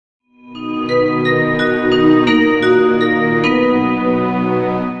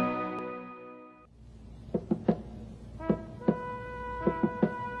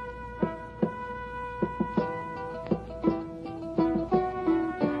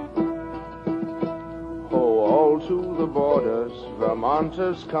to the borders,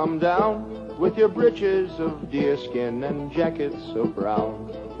 Vermonters, come down with your breeches of deerskin and jackets of brown,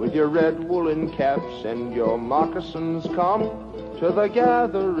 with your red woolen caps and your moccasins. Come to the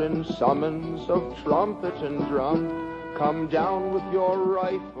gathering summons of trumpet and drum. Come down with your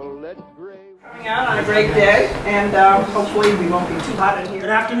rifle at grave. Coming out on a great day, and hopefully we won't be too hot in here. Good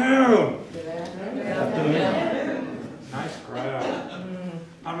afternoon. Good afternoon. Nice crowd.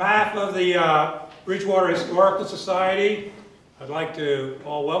 On behalf of the Bridgewater Historical Society, I'd like to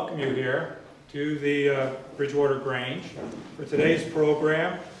all welcome you here to the Bridgewater Grange for today's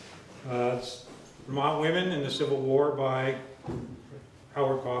program. It's Vermont Women in the Civil War by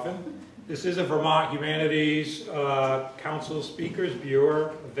Howard Coffin. This is a Vermont Humanities Council Speakers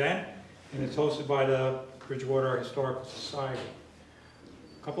Bureau event, and it's hosted by the Bridgewater Historical Society.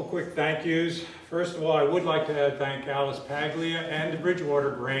 A couple quick thank yous. First of all, I would like to thank Alice Paglia and the Bridgewater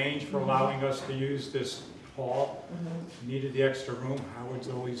Grange for allowing us to use this hall. We needed the extra room. Howard's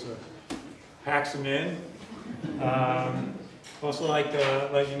always packs them in. Also like to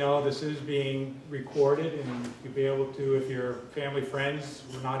let you know this is being recorded, and you'll be able to, if your family friends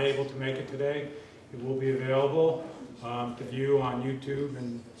were not able to make it today, it will be available to view on YouTube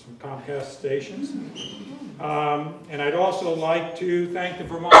and some Comcast stations. And I'd also like to thank the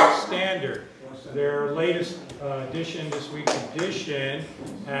Vermont Standard. Their latest edition, this week's edition,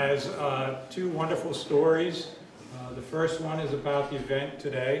 has two wonderful stories. The first one is about the event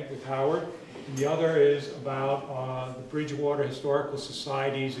today with Howard, and the other is about the Bridgewater Historical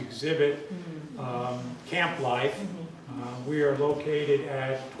Society's exhibit, Camp Life. We are located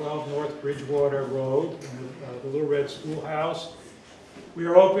at 12 North Bridgewater Road in the Little Red Schoolhouse. We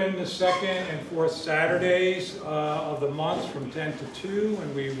are open the second and fourth Saturdays of the month from 10 to 2,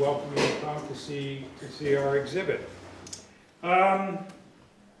 and we welcome you to come to see our exhibit. The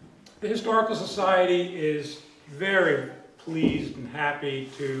Historical Society is very pleased and happy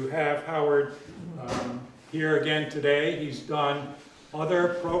to have Howard here again today. He's done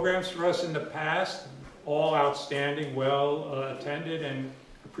other programs for us in the past, all outstanding, well attended and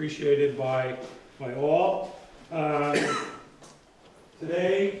appreciated by all.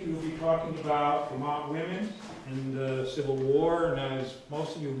 Today we will be talking about Vermont women in the Civil War, and as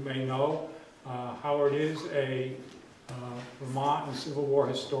most of you may know, Howard is a Vermont and Civil War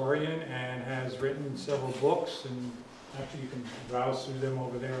historian and has written several books, and actually you can browse through them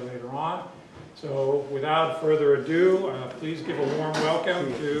over there later on. So without further ado, please give a warm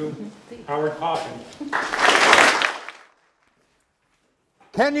welcome to Howard Coffin.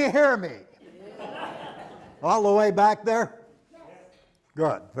 Can you hear me? All the way back there?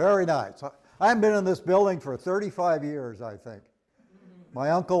 Good, very nice. I've been in this building for 35 years, I think.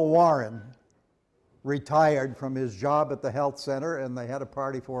 My Uncle Warren retired from his job at the health center, and they had a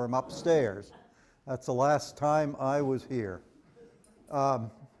party for him upstairs. That's the last time I was here.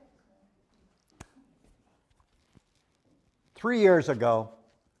 3 years ago,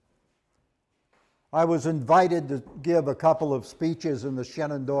 I was invited to give a couple of speeches in the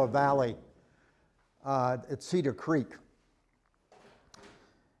Shenandoah Valley at Cedar Creek.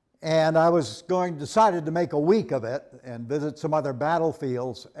 And I was decided to make a week of it and visit some other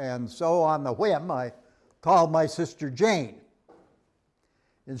battlefields. And so on the whim, I called my sister Jane.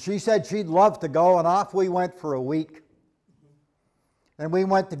 And she said she'd love to go, and off we went for a week. And we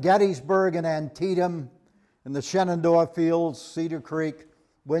went to Gettysburg and Antietam, and the Shenandoah fields, Cedar Creek,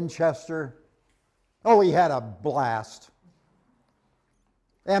 Winchester. Oh, we had a blast.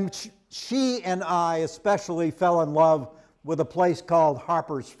 And she and I especially fell in love with a place called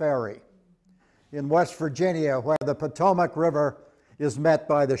Harper's Ferry in West Virginia, where the Potomac River is met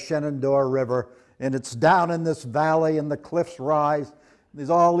by the Shenandoah River, and it's down in this valley and the cliffs rise. There's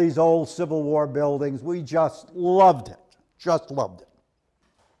all these old Civil War buildings. We just loved it, just loved it.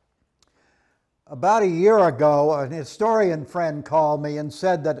 About a year ago, an historian friend called me and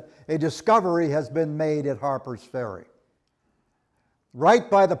said that a discovery has been made at Harper's Ferry. Right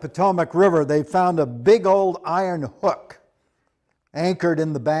by the Potomac River, they found a big old iron hook anchored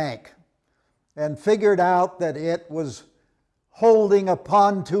in the bank, and figured out that it was holding a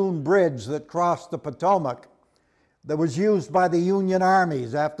pontoon bridge that crossed the Potomac that was used by the Union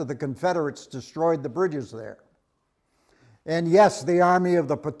armies after the Confederates destroyed the bridges there. And yes, the Army of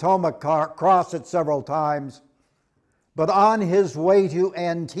the Potomac crossed it several times, but on his way to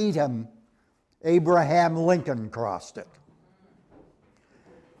Antietam, Abraham Lincoln crossed it.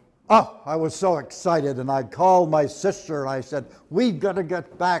 Oh, I was so excited, and I called my sister and I said, "We've got to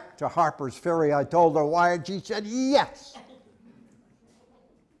get back to Harper's Ferry." I told her why, and she said, "Yes."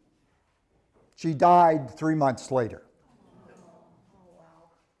 She died 3 months later.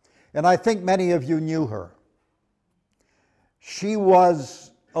 And I think many of you knew her. She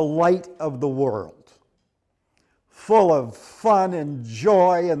was a light of the world, full of fun and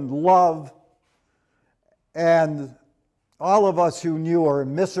joy and love. And all of us who knew her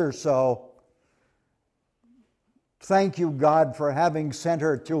miss her so. Thank you, God, for having sent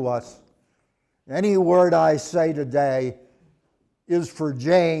her to us. Any word I say today is for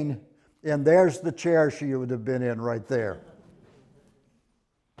Jane, and there's the chair she would have been in right there.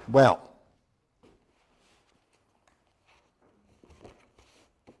 Well,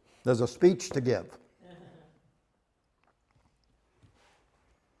 there's a speech to give.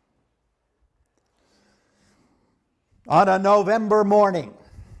 On a November morning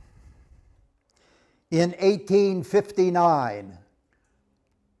in 1859,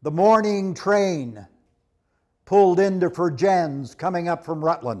 the morning train pulled into Virgins coming up from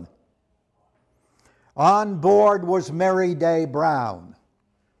Rutland. On board was Mary Day Brown,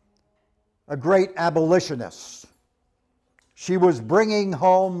 a great abolitionist. She was bringing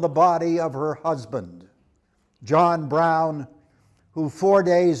home the body of her husband, John Brown, who 4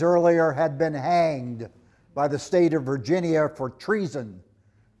 days earlier had been hanged by the state of Virginia for treason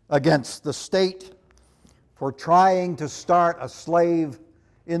against the state, for trying to start a slave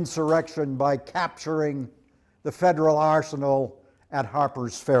insurrection by capturing the federal arsenal at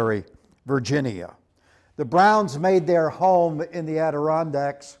Harper's Ferry, Virginia. The Browns made their home in the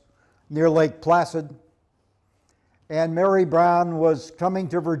Adirondacks near Lake Placid, and Mary Brown was coming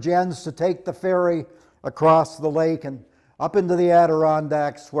to Virgins to take the ferry across the lake and up into the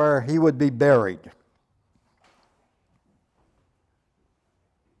Adirondacks where he would be buried.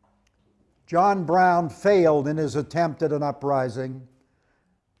 John Brown failed in his attempt at an uprising,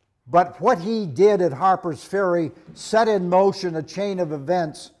 but what he did at Harper's Ferry set in motion a chain of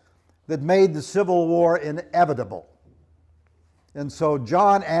events that made the Civil War inevitable. And so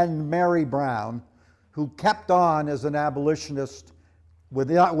John and Mary Brown, who kept on as an abolitionist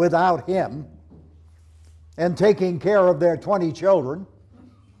without him, and taking care of their 20 children,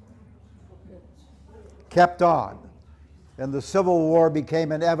 kept on. And the Civil War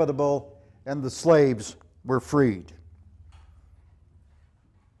became inevitable, and the slaves were freed.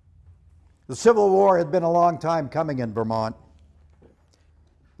 The Civil War had been a long time coming in Vermont.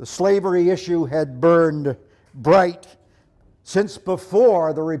 The slavery issue had burned bright since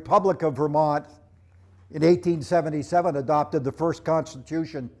before the Republic of Vermont in 1877 adopted the first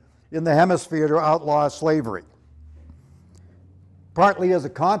constitution in the hemisphere to outlaw slavery. Partly as a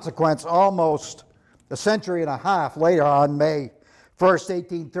consequence, almost a century and a half later, on May 1st,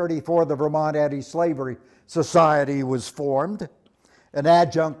 1834, the Vermont Anti-Slavery Society was formed, an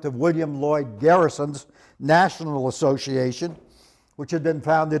adjunct of William Lloyd Garrison's National Association, which had been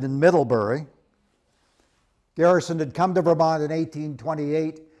founded in Middlebury. Garrison had come to Vermont in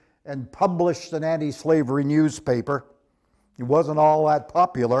 1828 and published an anti-slavery newspaper. He wasn't all that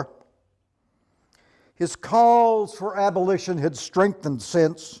popular. His calls for abolition had strengthened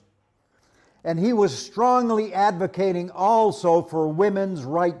since, and he was strongly advocating also for women's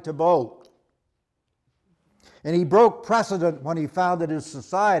right to vote. And he broke precedent when he founded his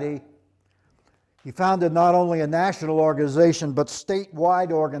society. He founded not only a national organization, but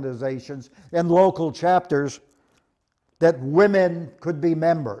statewide organizations and local chapters that women could be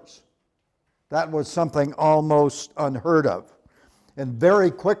members. That was something almost unheard of. And very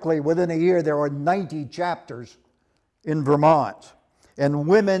quickly, within a year, there were 90 chapters in Vermont, and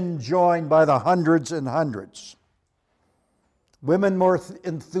women joined by the hundreds and hundreds. Women were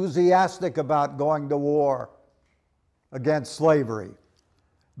enthusiastic about going to war against slavery.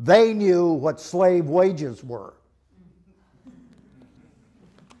 They knew what slave wages were.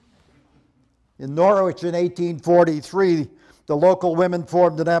 In Norwich in 1843, the local women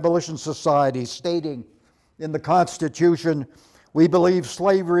formed an abolition society stating in the Constitution, "We believe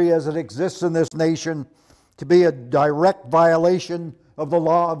slavery as it exists in this nation to be a direct violation of the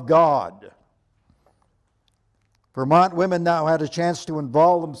law of God." Vermont women now had a chance to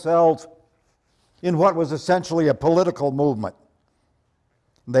involve themselves in what was essentially a political movement.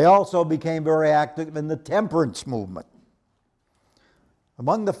 They also became very active in the temperance movement.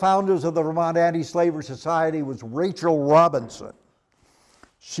 Among the founders of the Vermont Anti-Slavery Society was Rachel Robinson.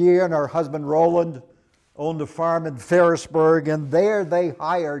 She and her husband Roland owned a farm in Ferrisburg, and there they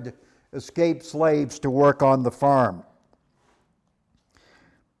hired escaped slaves to work on the farm.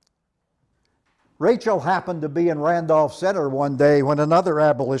 Rachel happened to be in Randolph Center one day when another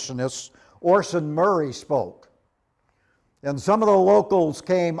abolitionist, Orson Murray, spoke. And some of the locals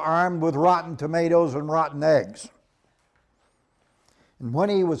came armed with rotten tomatoes and rotten eggs. And when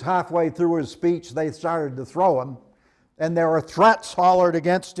he was halfway through his speech, they started to throw him, and there were threats hollered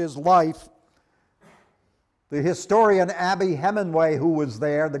against his life The historian Abby Hemingway, who was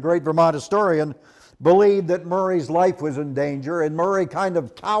there, the great Vermont historian, believed that Murray's life was in danger, and Murray kind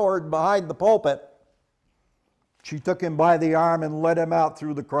of cowered behind the pulpit. She took him by the arm and led him out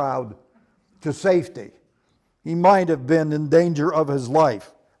through the crowd to safety. He might have been in danger of his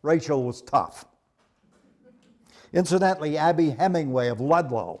life. Rachel was tough. Incidentally, Abby Hemingway of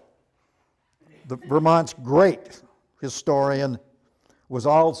Ludlow, Vermont's great historian, was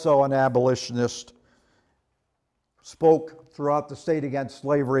also an abolitionist, spoke throughout the state against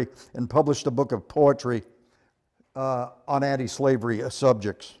slavery, and published a book of poetry on anti-slavery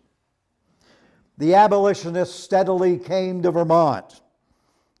subjects. The abolitionists steadily came to Vermont.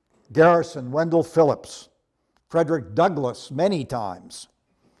 Garrison, Wendell Phillips, Frederick Douglass many times.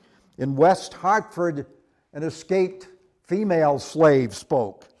 In West Hartford, an escaped female slave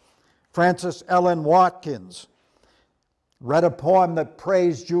spoke. Frances Ellen Watkins read a poem that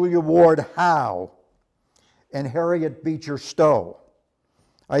praised Julia Ward Howe and Harriet Beecher Stowe.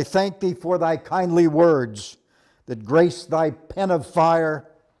 I thank thee for thy kindly words that graced thy pen of fire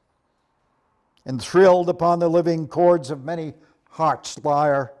and thrilled upon the living chords of many hearts'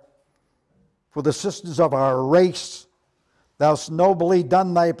 lyre. For the sisters of our race, thou'st nobly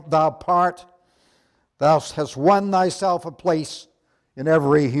done thou part. Thou hast won thyself a place in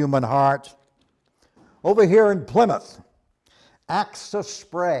every human heart. Over here in Plymouth, Axa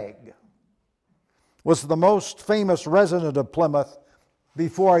Sprague was the most famous resident of Plymouth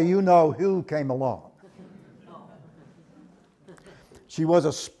before you know who came along. She was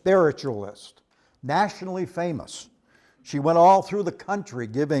a spiritualist, nationally famous. She went all through the country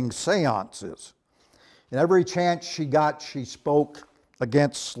giving seances. And every chance she got, she spoke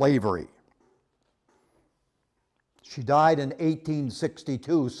against slavery. She died in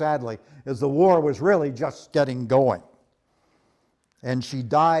 1862, sadly, as the war was really just getting going. And she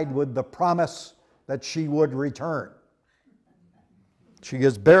died with the promise that she would return. She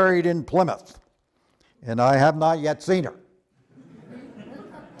is buried in Plymouth, and I have not yet seen her,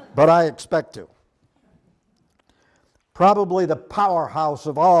 but I expect to. Probably the powerhouse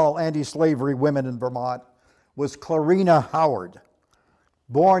of all anti-slavery women in Vermont was Clarina Howard,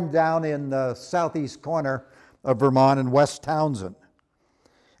 born down in the southeast corner of Vermont in West Townsend.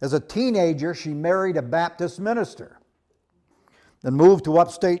 As a teenager, she married a Baptist minister and moved to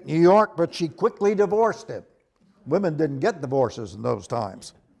upstate New York, but she quickly divorced him. Women didn't get divorces in those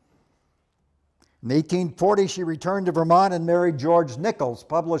times. In 1840, she returned to Vermont and married George Nichols,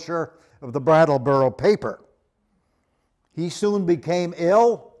 publisher of the Brattleboro paper. He soon became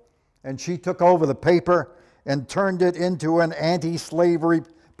ill, and she took over the paper and turned it into an anti-slavery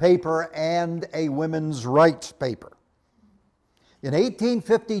paper and a women's rights paper. In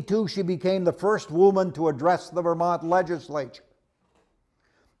 1852, she became the first woman to address the Vermont legislature.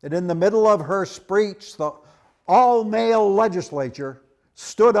 And in the middle of her speech, the all-male legislature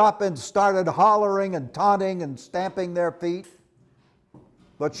stood up and started hollering and taunting and stamping their feet.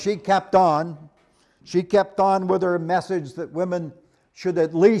 But she kept on. She kept on with her message that women should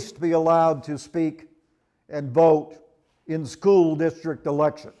at least be allowed to speak and vote in school district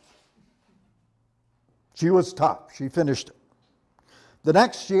elections. She was tough. She finished it. The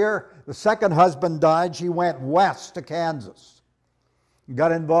next year, the second husband died. She went west to Kansas.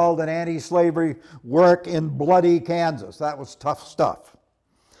 Got involved in anti-slavery work in bloody Kansas. That was tough stuff.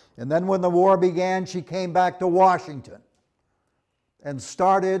 And then when the war began, she came back to Washington and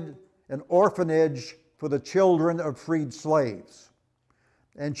started an orphanage for the children of freed slaves.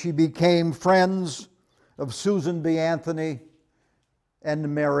 And she became friends of Susan B. Anthony and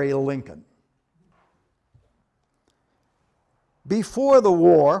Mary Lincoln. Before the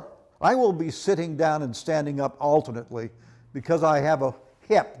war, I will be sitting down and standing up alternately because I have a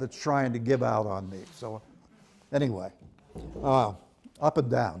hip that's trying to give out on me. So anyway, up and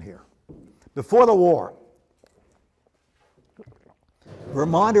down here. Before the war,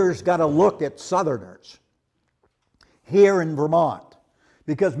 Vermonters got a look at Southerners here in Vermont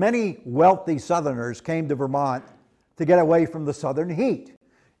because many wealthy Southerners came to Vermont to get away from the southern heat.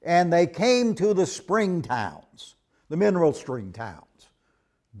 And they came to the spring towns, the mineral spring towns,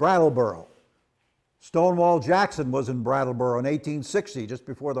 Brattleboro. Stonewall Jackson was in Brattleboro in 1860, just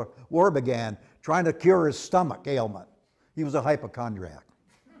before the war began, trying to cure his stomach ailment. He was a hypochondriac.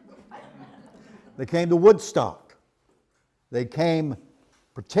 They came to Woodstock. They came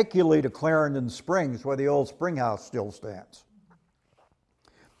particularly to Clarendon Springs, where the old spring house still stands.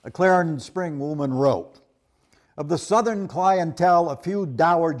 A Clarendon Spring woman wrote, "Of the southern clientele, a few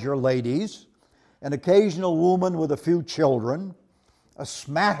dowager ladies, an occasional woman with a few children, a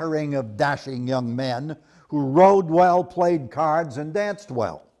smattering of dashing young men who rode well, played cards, and danced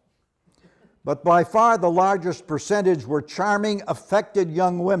well. But by far the largest percentage were charming, affected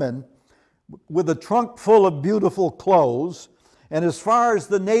young women with a trunk full of beautiful clothes, and as far as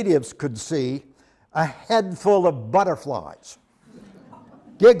the natives could see, a head full of butterflies,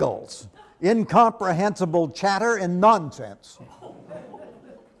 giggles, incomprehensible chatter, and nonsense.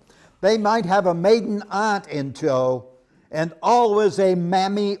 They might have a maiden aunt in tow, and always a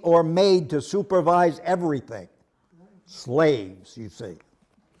mammy or maid to supervise everything. Slaves, you see.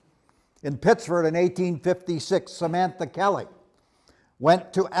 In Pittsford in 1856, Samantha Kelly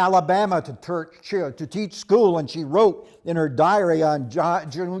went to Alabama to teach school, and she wrote in her diary on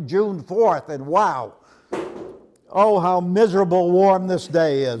June 4th, and wow, oh, how miserable warm this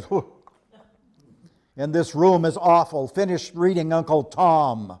day is. And this room is awful. Finished reading Uncle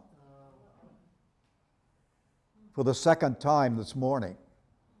Tom for the second time this morning.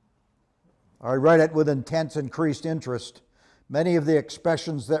 I read it with intense, increased interest. Many of the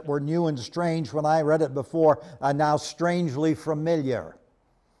expressions that were new and strange when I read it before are now strangely familiar.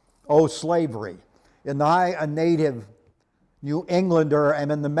 Oh, slavery. And I, a native New Englander,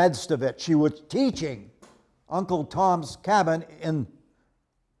 am in the midst of it. She was teaching Uncle Tom's Cabin in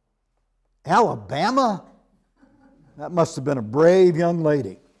Alabama? That must have been a brave young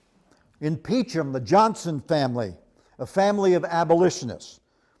lady. In Peacham, the Johnson family, a family of abolitionists.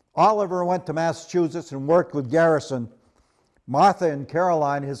 Oliver went to Massachusetts and worked with Garrison. Martha and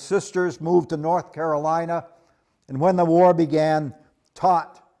Caroline, his sisters, moved to North Carolina, and when the war began,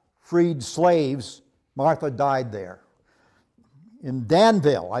 taught freed slaves. Martha died there. In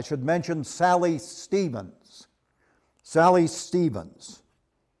Danville, I should mention Sally Stevens. Sally Stevens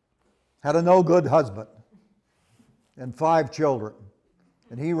had a no-good husband and 5 children,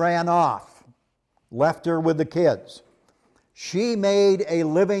 and he ran off, left her with the kids. She made a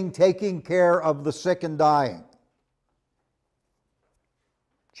living taking care of the sick and dying.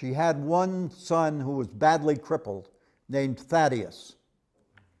 She had one son who was badly crippled named Thaddeus.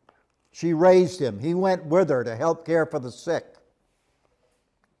 She raised him. He went with her to help care for the sick.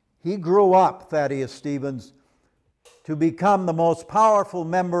 He grew up, Thaddeus Stevens, to become the most powerful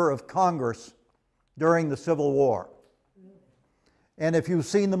member of Congress during the Civil War. And if you've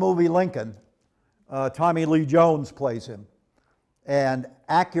seen the movie Lincoln, Tommy Lee Jones plays him and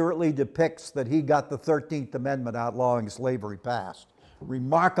accurately depicts that he got the 13th Amendment outlawing slavery passed.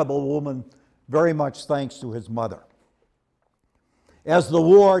 Remarkable woman, very much thanks to his mother. As the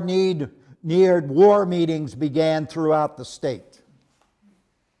war neared, war meetings began throughout the state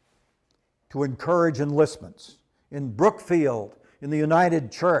to encourage enlistments. In Brookfield, in the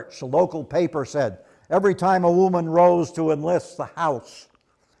United Church, a local paper said, every time a woman rose to enlist, the house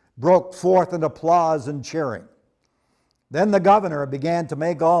broke forth in applause and cheering. Then the governor began to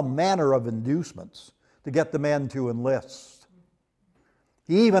make all manner of inducements to get the men to enlist.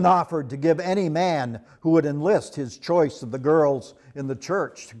 He even offered to give any man who would enlist his choice of the girls in the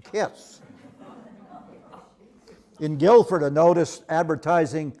church to kiss. In Guilford, a notice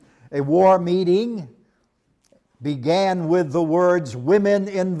advertising a war meeting began with the words, "Women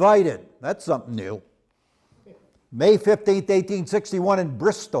invited." That's something new. May 15th, 1861 in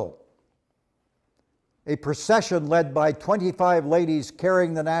Bristol, a procession led by 25 ladies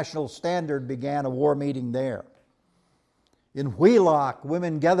carrying the national standard began a war meeting there. In Wheelock,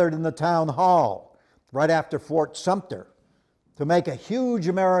 women gathered in the town hall right after Fort Sumter to make a huge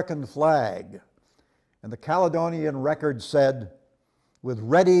American flag. And the Caledonian Record said, with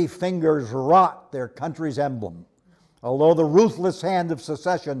ready fingers wrought their country's emblem. Although the ruthless hand of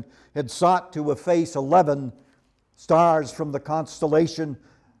secession had sought to efface 11 stars from the constellation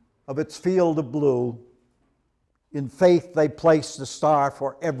of its field of blue, in faith they placed a star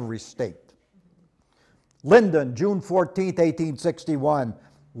for every state. Linden, June 14th, 1861.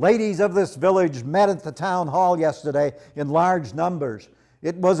 Ladies of this village met at the town hall yesterday in large numbers.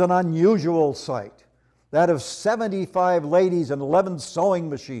 It was an unusual sight, that of 75 ladies and 11 sewing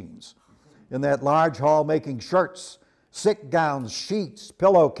machines in that large hall making shirts, sick gowns, sheets,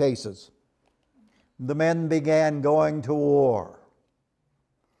 pillowcases. The men began going to war.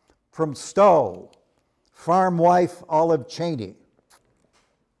 From Stowe, farm wife Olive Cheney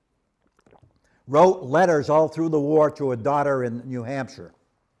wrote letters all through the war to a daughter in New Hampshire.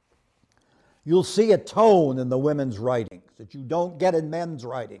 You'll see a tone in the women's writings that you don't get in men's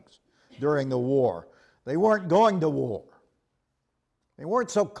writings during the war. They weren't going to war. They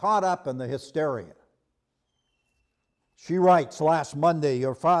weren't so caught up in the hysteria. She writes, last Monday,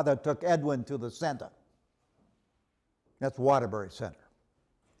 your father took Edwin to the center. That's Waterbury Center.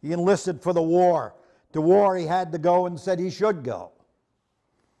 He enlisted for the war. To war he had to go and said he should go.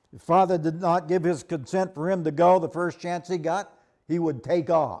 If father did not give his consent for him to go the first chance he got, he would take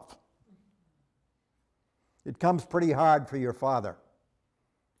off. It comes pretty hard for your father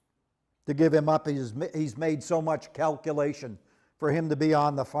to give him up. He's made so much calculation for him to be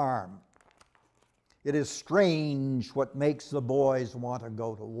on the farm. It is strange what makes the boys want to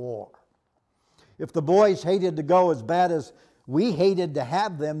go to war. If the boys hated to go as bad as we hated to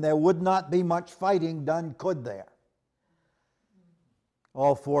have them, there would not be much fighting done, could there?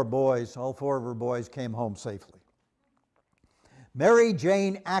 All four of her boys came home safely. Mary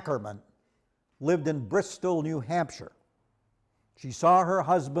Jane Ackerman lived in Bristol, New Hampshire. She saw her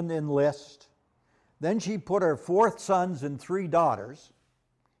husband enlist. Then she put her 4 sons and 3 daughters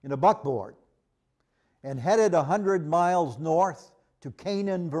in a buckboard and headed 100 miles north to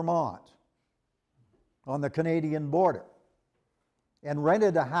Canaan, Vermont, on the Canadian border, and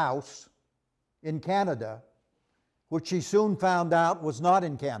rented a house in Canada, which she soon found out was not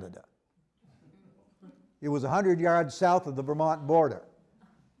in Canada. It was 100 yards south of the Vermont border.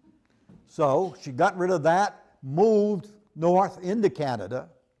 So she got rid of that, moved north into Canada,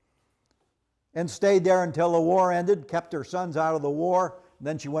 and stayed there until the war ended, kept her sons out of the war, and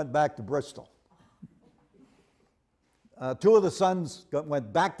then she went back to Bristol. 2 of the sons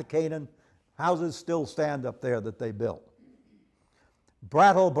went back to Canaan. Houses still stand up there that they built.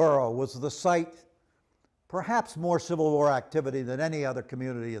 Brattleboro was the site, perhaps more Civil War activity than any other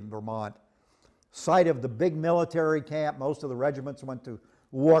community in Vermont. Site of the big military camp. Most of the regiments went to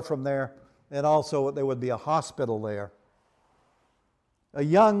war from there, and also there would be a hospital there.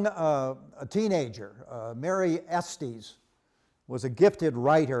 A teenager, Mary Estes, was a gifted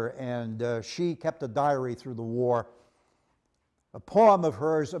writer, and she kept a diary through the war. A poem of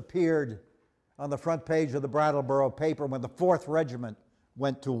hers appeared on the front page of the Brattleboro paper when the 4th Regiment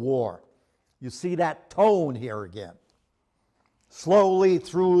went to war. You see that tone here again. Slowly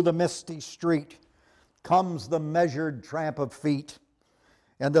through the misty street comes the measured tramp of feet,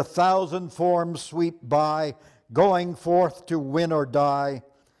 and 1,000 forms sweep by, going forth to win or die.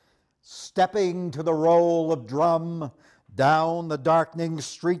 Stepping to the roll of drum, down the darkening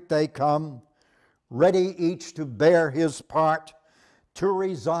street they come, ready each to bear his part. To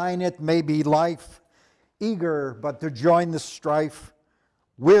resign it may be life, eager but to join the strife.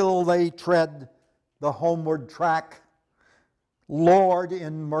 Will they tread the homeward track? Lord,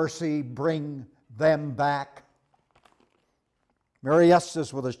 in mercy, bring them back. Mary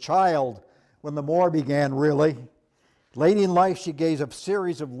Estes was a child when the war began, really. Late in life, she gave a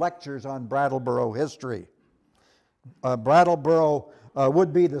series of lectures on Brattleboro history. Brattleboro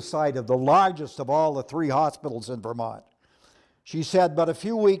would be the site of the largest of all the 3 hospitals in Vermont. She said, but a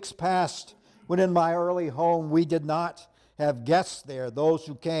few weeks passed when in my early home we did not have guests there, those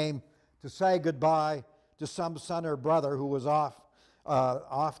who came to say goodbye to some son or brother who was off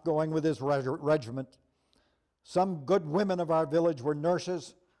going with his regiment. Some good women of our village were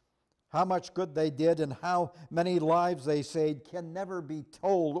nurses. How much good they did and how many lives they saved can never be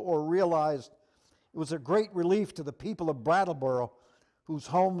told or realized. It was a great relief to the people of Brattleboro, whose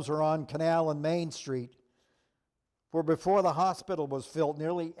homes are on Canal and Main Street. For before the hospital was filled,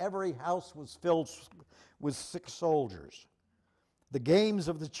 nearly every house was filled with sick soldiers. The games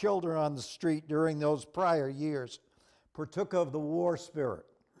of the children on the street during those prior years partook of the war spirit,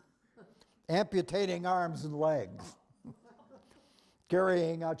 amputating arms and legs,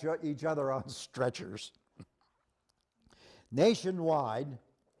 carrying out each other on stretchers. Nationwide,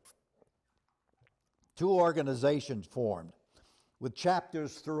 2 organizations formed with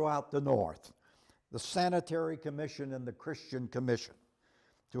chapters throughout the North, the Sanitary Commission and the Christian Commission,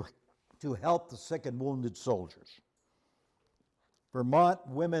 to help the sick and wounded soldiers. Vermont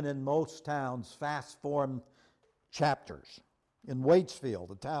women in most towns fast formed chapters. In Waitsfield,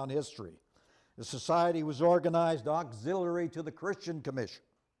 the town history, the society was organized auxiliary to the Christian Commission.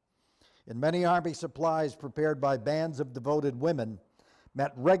 And many army supplies prepared by bands of devoted women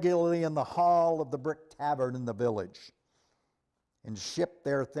met regularly in the hall of the Brick Tavern in the village and shipped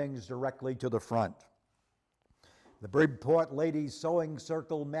their things directly to the front. The Bridgeport Ladies Sewing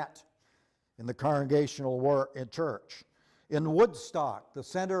Circle met in the Congregational Church. In Woodstock, the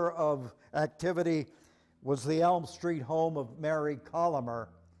center of activity was the Elm Street home of Mary Collamer,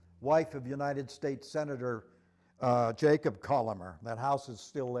 wife of United States Senator Jacob Collamer. That house is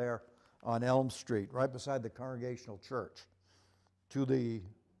still there on Elm Street, right beside the Congregational Church, to the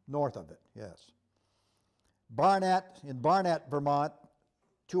north of it, yes. In Barnett, Vermont,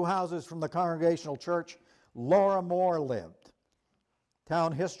 2 houses from the Congregational Church, Laura Moore lived.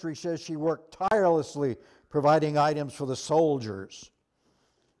 Town history says she worked tirelessly providing items for the soldiers.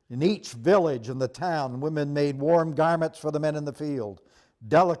 In each village in the town, women made warm garments for the men in the field,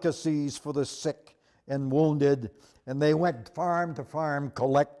 delicacies for the sick and wounded, and they went farm to farm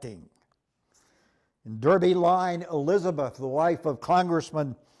collecting. In Derby Line, Elizabeth, the wife of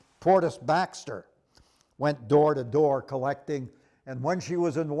Congressman Portus Baxter, went door to door collecting. And when she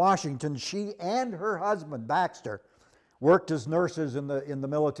was in Washington, she and her husband, Baxter, worked as nurses in the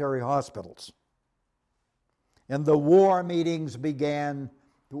military hospitals. And the war meetings began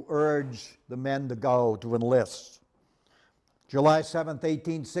to urge the men to go, to enlist. July 7th,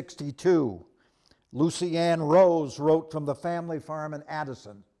 1862, Lucy Ann Rose wrote from the family farm in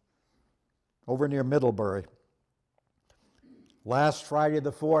Addison, over near Middlebury. Last Friday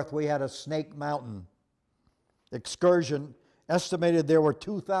the 4th, we had a Snake Mountain excursion. Estimated there were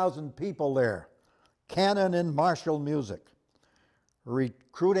 2,000 people there, cannon and martial music. A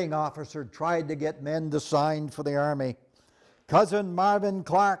recruiting officer tried to get men to sign for the Army. Cousin Marvin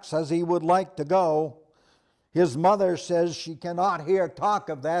Clark says he would like to go. His mother says she cannot hear talk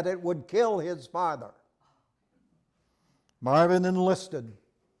of that. It would kill his father. Marvin enlisted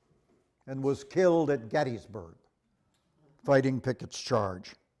and was killed at Gettysburg, fighting Pickett's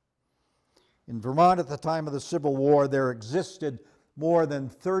charge. In Vermont at the time of the Civil War, there existed more than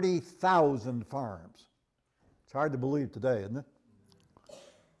 30,000 farms. It's hard to believe today, isn't it? It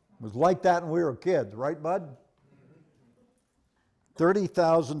was like that when we were kids, right, Bud?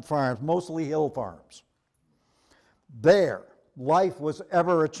 30,000 farms, mostly hill farms. There, life was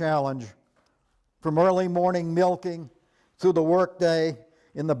ever a challenge, from early morning milking through the workday,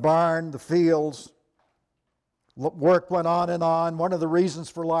 in the barn, the fields. Work went on and on. One of the reasons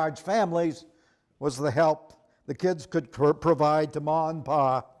for large families was the help the kids could provide to Ma and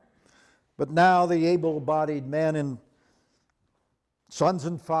Pa. But now the able-bodied men and sons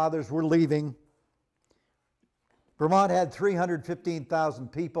and fathers were leaving. Vermont had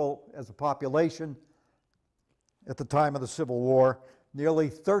 315,000 people as a population at the time of the Civil War. Nearly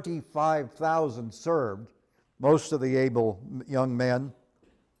 35,000 served, most of the able young men.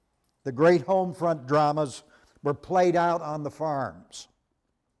 The great home front dramas were played out on the farms.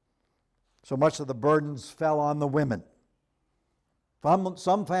 So much of the burdens fell on the women.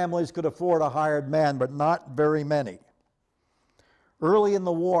 Some families could afford a hired man, but not very many. Early in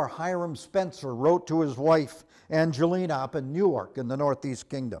the war, Hiram Spencer wrote to his wife, Angelina, up in Newark in the Northeast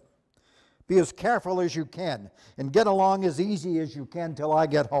Kingdom. Be as careful as you can and get along as easy as you can till I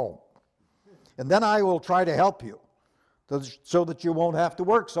get home. And then I will try to help you so that you won't have to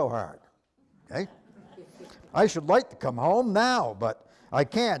work so hard. Okay? I should like to come home now, but I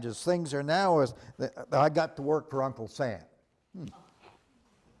can't as things are now. As I got to work for Uncle Sam.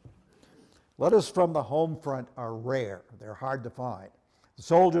 Letters from the home front are rare. They're hard to find. The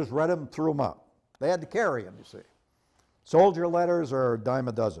soldiers read them, threw them up. They had to carry them, you see. Soldier letters are a dime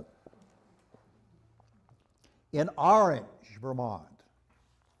a dozen. In Orange, Vermont,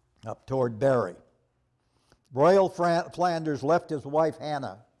 up toward Barrie, Royal Flanders left his wife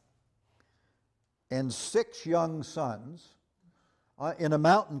Hannah and 6 young sons in a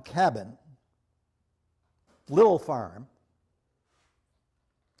mountain cabin, little farm,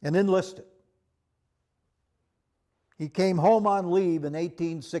 and enlisted. He came home on leave in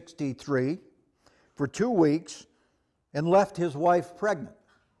 1863 for 2 weeks and left his wife pregnant.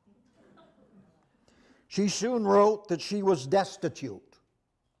 She soon wrote that she was destitute.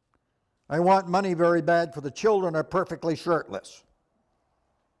 I want money very bad, for the children are perfectly shirtless.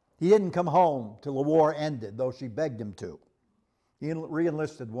 He didn't come home till the war ended, though she begged him to. He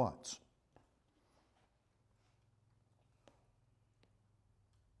re-enlisted once.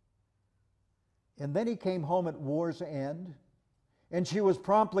 And then he came home at war's end, and she was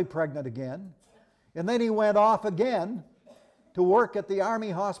promptly pregnant again. And then he went off again to work at the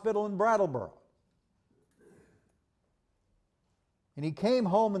Army Hospital in Brattleboro. And he came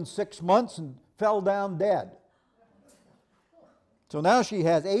home in 6 months and fell down dead. So now she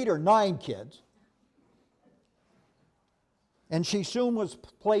has 8 or 9 kids. And she soon was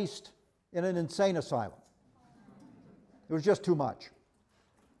placed in an insane asylum. It was just too much.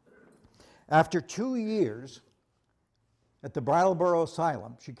 After 2 years at the Brattleboro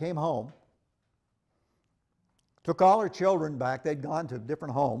Asylum, she came home, took all her children back. They'd gone to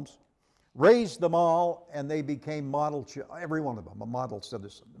different homes, raised them all, and they became model, every one of them, a model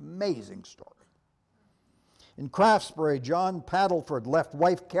citizen. Amazing story. In Craftsbury, John Paddleford left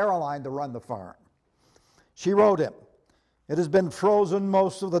wife Caroline to run the farm. She wrote him, "It has been frozen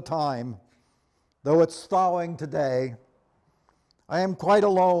most of the time, though it's thawing today. I am quite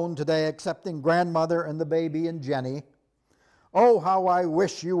alone today, excepting grandmother and the baby and Jenny. Oh, how I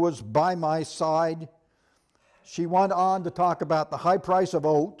wish you was by my side." She went on to talk about the high price of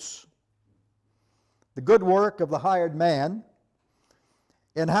oats, the good work of the hired man,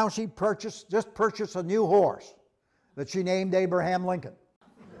 and how she just purchased a new horse that she named Abraham Lincoln.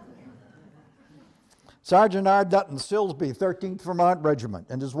 Sergeant R. Dutton Silsby, 13th Vermont Regiment,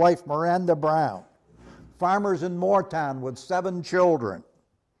 and his wife Miranda Brown, farmers in Moortown with 7 children.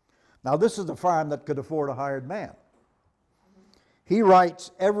 Now, this is a farm that could afford a hired man. He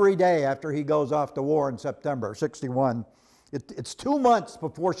writes every day after he goes off to war in September, 61. It's 2 months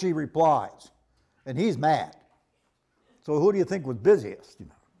before she replies, and he's mad. So who do you think was busiest? You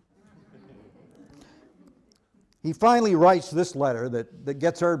know? He finally writes this letter that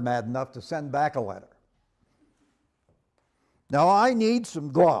gets her mad enough to send back a letter. Now, I need some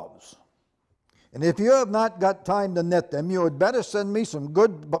gloves, and if you have not got time to knit them, you had better send me some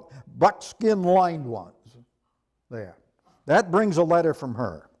good buckskin lined ones. There. That brings a letter from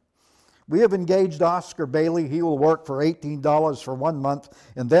her. We have engaged Oscar Bailey. He will work for $18 for 1 month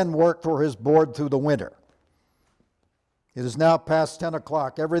and then work for his board through the winter. It is now past 10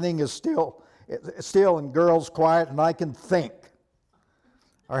 o'clock. Everything is still and girls quiet, and I can think.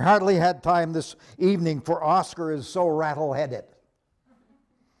 I hardly had time this evening, for Oscar is so rattle-headed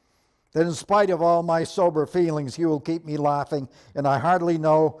that in spite of all my sober feelings, he will keep me laughing, and I hardly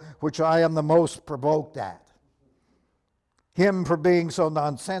know which I am the most provoked at. Him for being so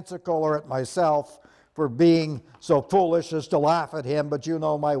nonsensical, or at myself for being so foolish as to laugh at him, but you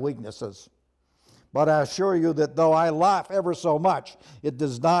know my weaknesses. But I assure you that though I laugh ever so much, it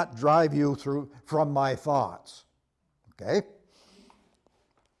does not drive you from my thoughts. Okay?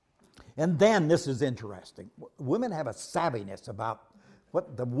 And then, this is interesting. Women have a savviness about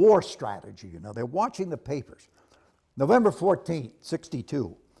what the war strategy, you know. They're watching the papers. November 14th,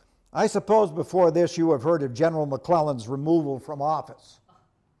 62. I suppose before this you have heard of General McClellan's removal from office.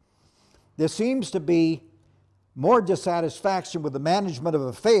 There seems to be more dissatisfaction with the management of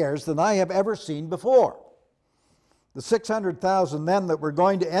affairs than I have ever seen before. The 600,000 men that were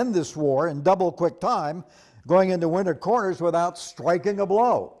going to end this war in double quick time, going into winter quarters without striking a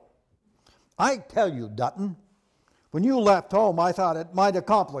blow. I tell you, Dutton, when you left home, I thought it might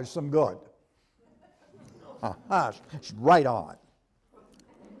accomplish some good. Right on.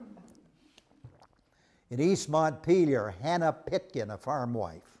 In East Montpelier, Hannah Pitkin, a farm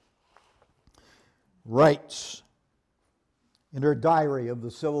wife, writes in her diary of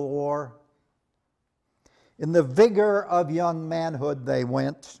the Civil War, in the vigor of young manhood they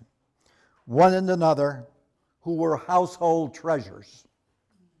went, one and another, who were household treasures.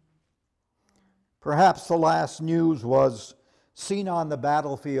 Perhaps the last news was seen on the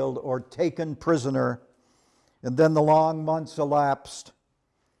battlefield or taken prisoner, and then the long months elapsed.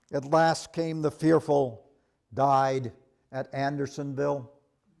 At last came the fearful, died at Andersonville.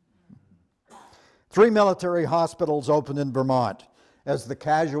 3 military hospitals opened in Vermont as the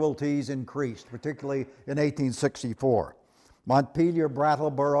casualties increased, particularly in 1864. Montpelier,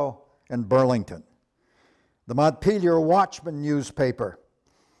 Brattleboro, and Burlington. The Montpelier Watchman newspaper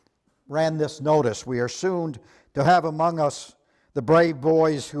ran this notice: we are soon to have among us the brave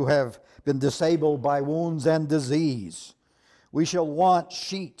boys who have been disabled by wounds and disease. We shall want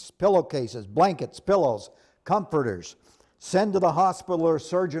sheets, pillowcases, blankets, pillows, comforters. Send to the hospital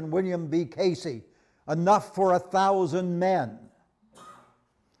Surgeon William B. Casey, enough for 1,000 men.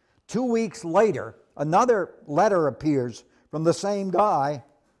 2 weeks later, another letter appears from the same guy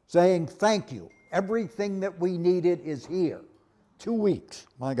saying, thank you. Everything that we needed is here. 2 weeks,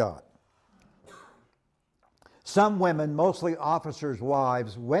 my God. Some women, mostly officers'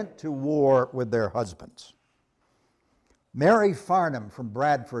 wives, went to war with their husbands. Mary Farnham from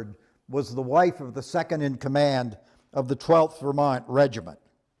Bradford was the wife of the second in command of the 12th Vermont Regiment.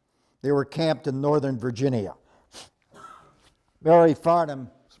 They were camped in northern Virginia. Mary Farnham's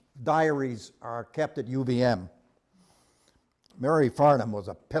diaries are kept at UVM. Mary Farnham was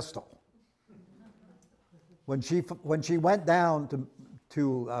a pistol. When she went down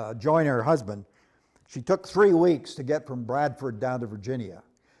to join her husband, she took 3 weeks to get from Bradford down to Virginia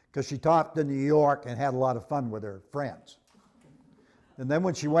because she talked to New York and had a lot of fun with her friends. And then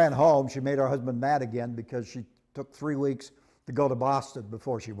when she went home, she made her husband mad again because she took 3 weeks to go to Boston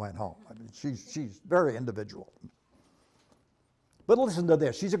before she went home. I mean, she's very individual. But listen to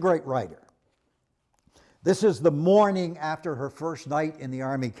this. She's a great writer. This is the morning after her first night in the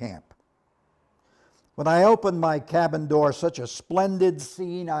Army camp. When I opened my cabin door, such a splendid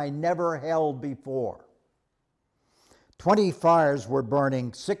scene I never held before. 20 fires were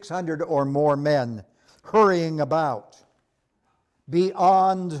burning, 600 or more men hurrying about.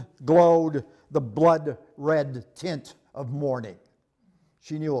 Beyond glowed the blood-red tint of morning.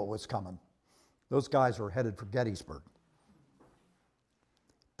 She knew it was coming. Those guys were headed for Gettysburg.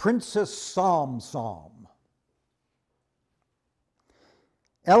 Princess Psalm.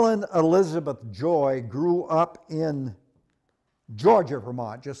 Ellen Elizabeth Joy grew up in Georgia,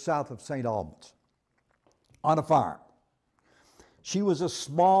 Vermont, just south of St. Albans. on a farm. She was a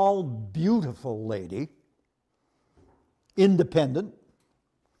small, beautiful lady, independent,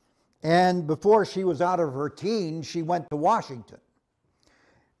 and before she was out of her teens, she went to Washington.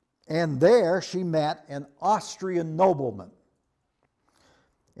 And there she met an Austrian nobleman.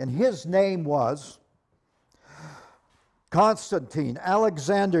 And his name was Constantine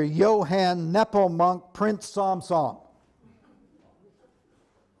Alexander Johann Nepomuk Prince Samson.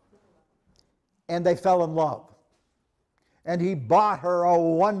 And they fell in love. And he bought her a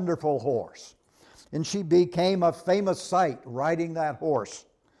wonderful horse. And she became a famous sight riding that horse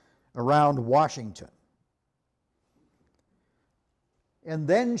around Washington. And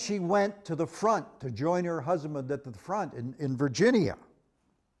then she went to the front to join her husband at the front in Virginia.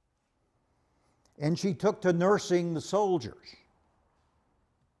 And she took to nursing the soldiers.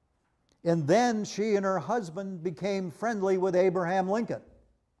 And then she and her husband became friendly with Abraham Lincoln.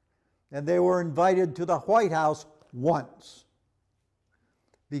 And they were invited to the White House once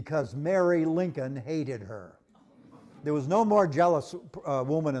because Mary Lincoln hated her. There was no more jealous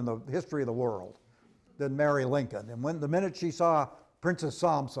woman in the history of the world than Mary Lincoln. And the minute she saw Princess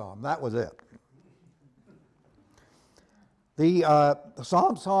Samson, that was it. The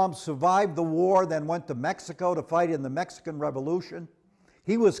Samson survived the war, then went to Mexico to fight in the Mexican Revolution.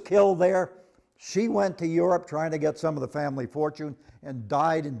 He was killed there. She went to Europe trying to get some of the family fortune and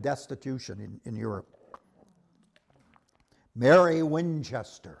died in destitution in Europe. Mary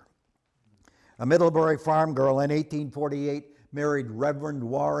Winchester, a Middlebury farm girl in 1848, married Reverend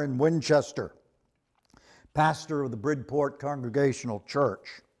Warren Winchester, pastor of the Bridport Congregational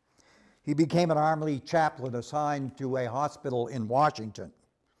Church. He became an Army chaplain assigned to a hospital in Washington.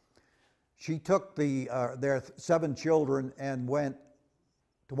 She took their 7 children and went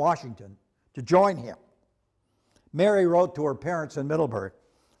to Washington to join him. Mary wrote to her parents in Middlebury,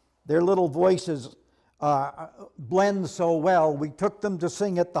 "Their little voices blend so well, we took them to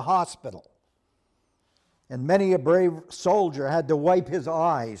sing at the hospital. And many a brave soldier had to wipe his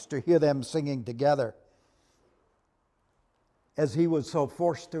eyes to hear them singing together, as he was so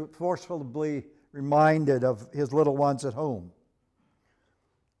forcefully reminded of his little ones at home."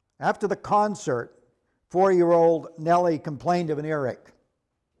 After the concert, 4-year-old Nellie complained of an earache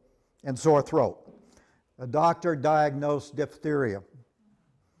and sore throat. A doctor diagnosed diphtheria,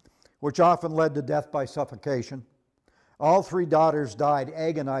 which often led to death by suffocation. All 3 daughters died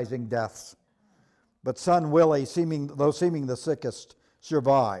agonizing deaths, but son Willie, though seeming the sickest,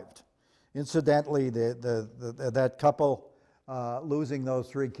 survived. Incidentally, that couple, losing those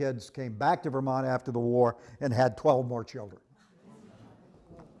 3 kids, came back to Vermont after the war and had 12 more children.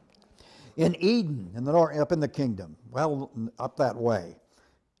 In Eden, in the north, up in the kingdom, well, up that way,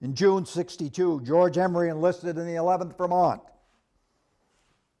 in June '62, George Emery enlisted in the 11th Vermont.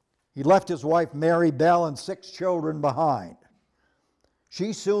 He left his wife Mary Bell and 6 children behind.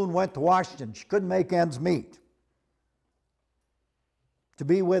 She soon went to Washington. She couldn't make ends meet to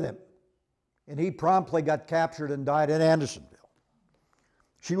be with him. And he promptly got captured and died in Andersonville.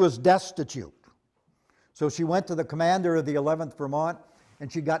 She was destitute. So she went to the commander of the 11th Vermont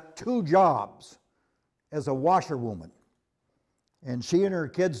and she got 2 jobs as a washerwoman. And she and her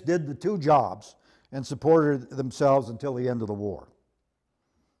kids did the 2 jobs and supported themselves until the end of the war.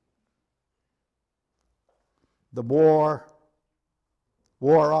 The war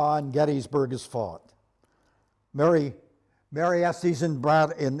on, Gettysburg is fought. Mary Estes in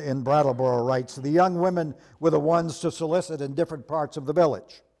Brattleboro writes, "The young women were the ones to solicit in different parts of the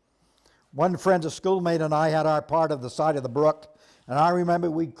village. One friend, a schoolmate, and I had our part of the side of the brook, and I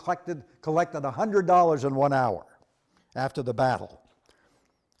remember we collected $100 in 1 hour after the battle."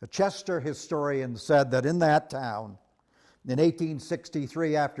 A Chester historian said that in that town, in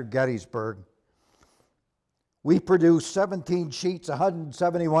 1863 after Gettysburg, we produced 17 sheets,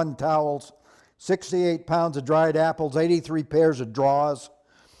 171 towels, 68 pounds of dried apples, 83 pairs of drawers,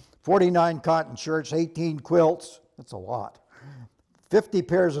 49 cotton shirts, 18 quilts, that's a lot, 50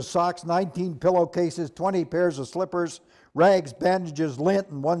 pairs of socks, 19 pillowcases, 20 pairs of slippers, rags, bandages, lint,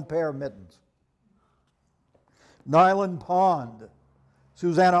 and 1 pair of mittens. Nyland Pond,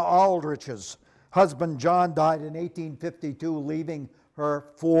 Susanna Aldrich's husband John died in 1852, leaving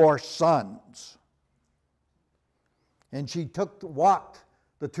her 4 sons. And she walked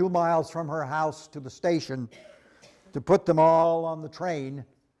the 2 miles from her house to the station to put them all on the train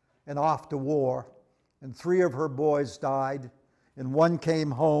and off to war. And 3 of her boys died, and 1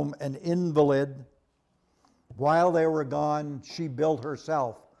 came home an invalid. While they were gone, she built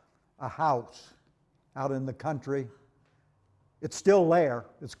herself a house out in the country. It's still there.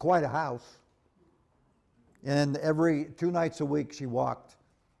 It's quite a house. And every 2 nights a week she walked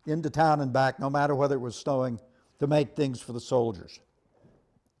into town and back, no matter whether it was snowing, to make things for the soldiers.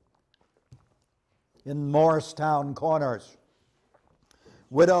 In Morristown Corners,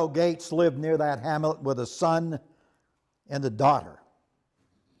 Widow Gates lived near that hamlet with a son and a daughter.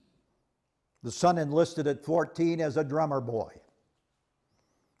 The son enlisted at 14 as a drummer boy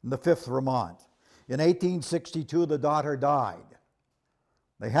in the 5th Vermont. In 1862, the daughter died.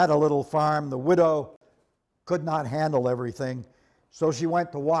 They had a little farm. The widow could not handle everything, so she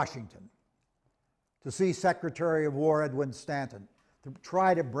went to Washington to see Secretary of War Edwin Stanton to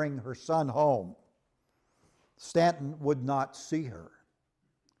try to bring her son home. Stanton would not see her,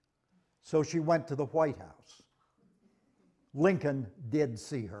 so she went to the White House. Lincoln did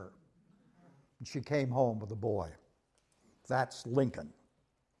see her, and she came home with a boy. That's Lincoln.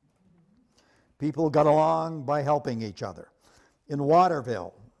 People got along by helping each other. In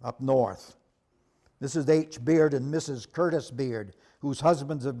Waterville, up north, Mrs. H. Beard and Mrs. Curtis Beard, whose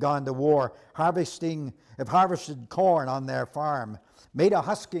husbands have gone to war, have harvested corn on their farm, made a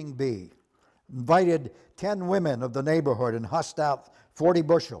husking bee, invited 10 women of the neighborhood and husked out 40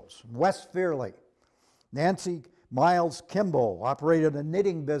 bushels. West Fairleigh, Nancy Miles Kimball operated a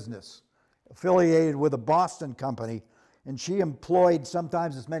knitting business affiliated with a Boston company, and she employed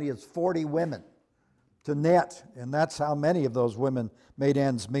sometimes as many as 40 women to knit, and that's how many of those women made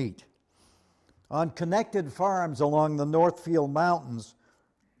ends meet. On connected farms along the Northfield Mountains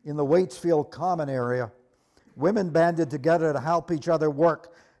in the Waitsfield Common area, women banded together to help each other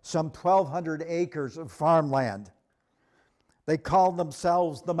work some 1,200 acres of farmland. They called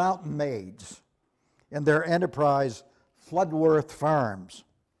themselves the Mountain Maids, and their enterprise, Floodworth Farms.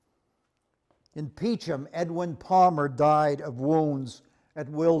 In Peacham, Edwin Palmer died of wounds at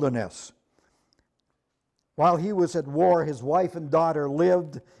Wilderness. While he was at war, his wife and daughter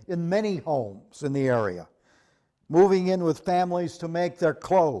lived in many homes in the area, moving in with families to make their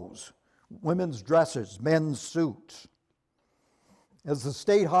clothes, women's dresses, men's suits. As the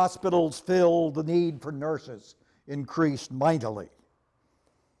state hospitals filled, the need for nurses increased mightily.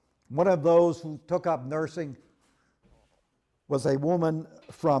 One of those who took up nursing was a woman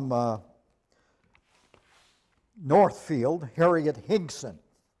from Northfield, Harriet Hinkson.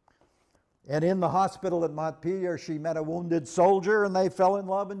 And in the hospital at Montpelier, she met a wounded soldier, and they fell in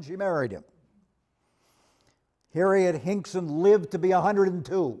love, and she married him. Harriet Hinkson lived to be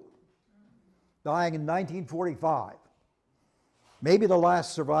 102, dying in 1945. Maybe the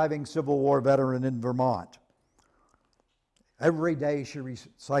last surviving Civil War veteran in Vermont. Every day she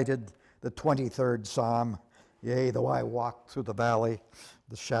recited the 23rd Psalm, "Yea, though I walk through the valley,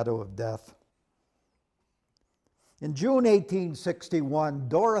 the shadow of death." In June 1861,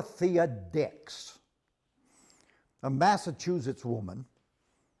 Dorothea Dix, a Massachusetts woman,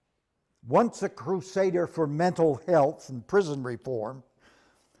 once a crusader for mental health and prison reform,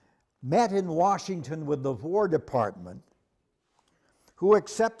 met in Washington with the War Department, who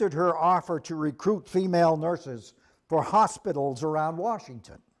accepted her offer to recruit female nurses for hospitals around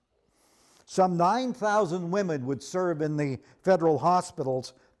Washington. Some 9,000 women would serve in the federal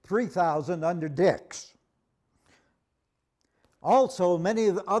hospitals, 3,000 under Dix. Also, many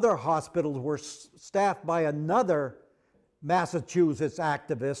of the other hospitals were staffed by another Massachusetts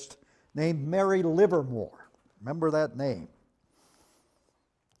activist named Mary Livermore. Remember that name.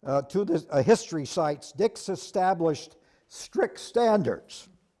 History cites, Dix established strict standards.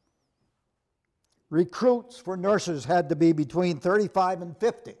 Recruits for nurses had to be between 35 and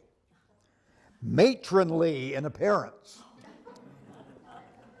 50, matronly in appearance,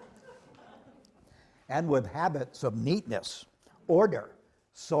 and with habits of neatness, order,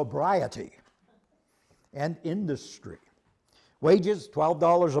 sobriety, and industry. Wages,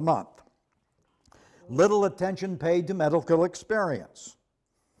 $12 a month. Little attention paid to medical experience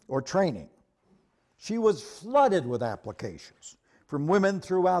or training. She was flooded with applications from women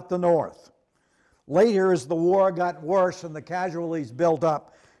throughout the North. Later, as the war got worse and the casualties built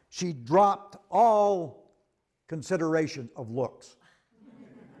up, she dropped all consideration of looks.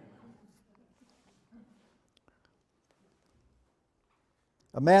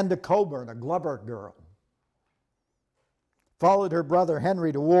 Amanda Coburn, a Glover girl, followed her brother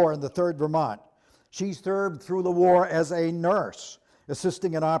Henry to war in the 3rd Vermont. She served through the war as a nurse,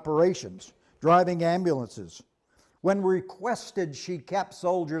 assisting in operations, driving ambulances. When requested, she kept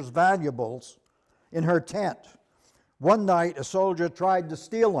soldiers' valuables in her tent. One night, a soldier tried to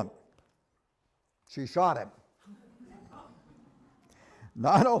steal them. She shot him.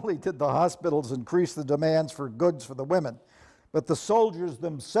 Not only did the hospitals increase the demands for goods for the women, but the soldiers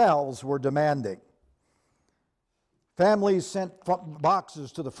themselves were demanding. Families sent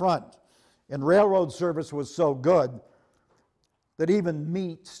boxes to the front, and railroad service was so good that even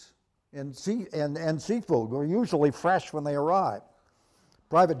meats and seafood were usually fresh when they arrived.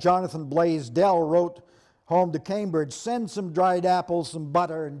 Private Jonathan Blaisdell wrote home to Cambridge, "Send some dried apples, some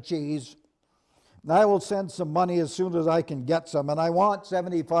butter and cheese, and I will send some money as soon as I can get some, and I want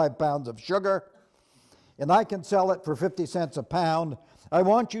 75 pounds of sugar, and I can sell it for 50 cents a pound. I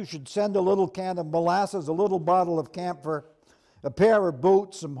want you should send a little can of molasses, a little bottle of camphor, a pair of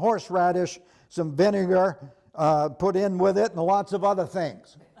boots, some horseradish, some vinegar put in with it, and lots of other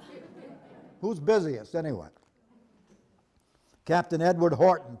things." Who's busiest anyway? Captain Edward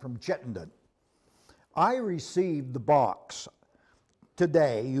Horton from Chittenden. "I received the box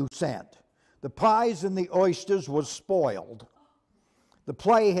today you sent. The pies and the oysters was spoiled. The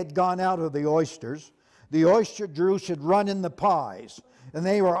play had gone out of the oysters. The oyster juice had run in the pies, and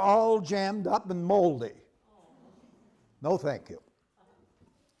they were all jammed up and moldy. No thank you."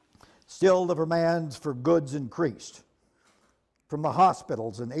 Still, the demands for goods increased. From the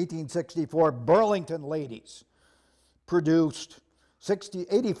hospitals in 1864, Burlington ladies produced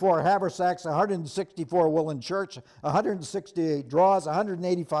 84 haversacks, 164 woolen shirts, 168 drawers,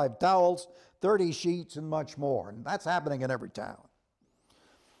 185 towels, 30 sheets, and much more. And that's happening in every town.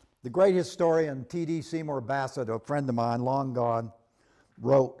 The great historian T.D. Seymour Bassett, a friend of mine, long gone,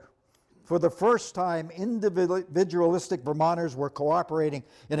 wrote, "For the first time, individualistic Vermonters were cooperating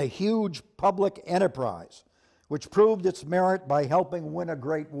in a huge public enterprise, which proved its merit by helping win a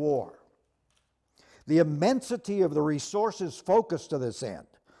great war. The immensity of the resources focused to this end,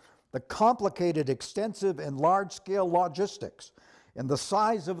 the complicated, extensive, and large-scale logistics, and the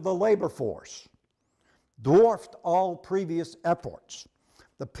size of the labor force dwarfed all previous efforts.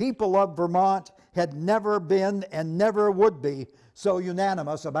 The people of Vermont had never been and never would be so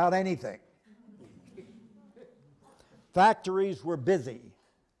unanimous about anything. Factories were busy,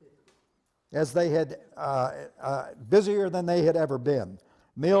 as they had busier than they had ever been.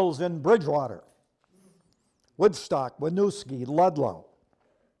 Mills in Bridgewater, Woodstock, Winooski, Ludlow.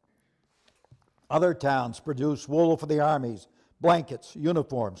 Other towns produced wool for the armies, blankets,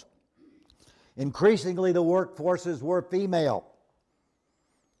 uniforms. Increasingly, the workforces were female.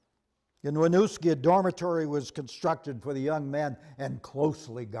 In Winooski, a dormitory was constructed for the young men and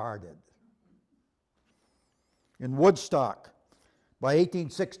closely guarded. In Woodstock, by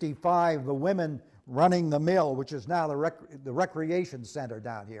 1865, the women running the mill, which is now the recreation center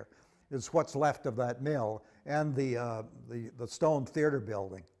down here, is what's left of that mill, and the stone theater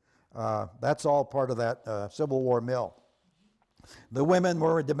building. That's all part of that Civil War mill. The women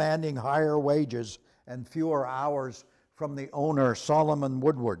were demanding higher wages and fewer hours from the owner, Solomon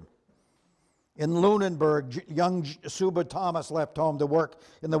Woodward. In Lunenburg, young Suba Thomas left home to work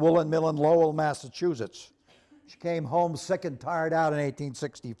in the woolen mill in Lowell, Massachusetts. She came home sick and tired out in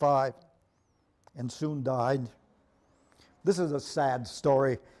 1865 and soon died. This is a sad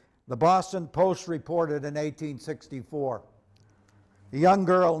story. The Boston Post reported in 1864. A young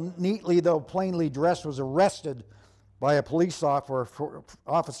girl, neatly though plainly dressed, was arrested by a police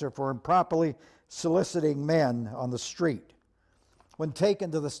officer for improperly soliciting men on the street. When taken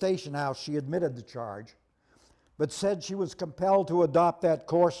to the station house, she admitted the charge, but said she was compelled to adopt that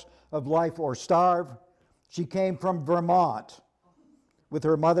course of life or starve. She came from Vermont with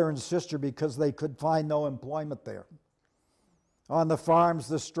her mother and sister because they could find no employment there. On the farms,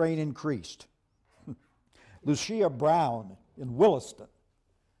 the strain increased. Lucia Brown in Williston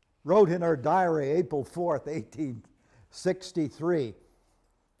wrote in her diary, April 4th, 1863,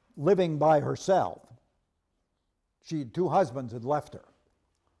 living by herself. Two husbands had left her.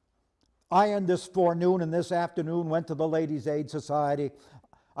 "Ironed this forenoon and this afternoon went to the Ladies' Aid Society.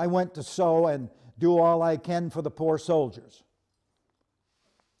 I went to sew and do all I can for the poor soldiers."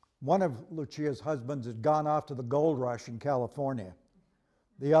 One of Lucia's husbands had gone off to the gold rush in California.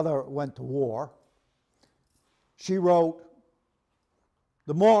 The other went to war. She wrote,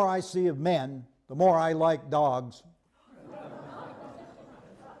 "The more I see of men, the more I like dogs."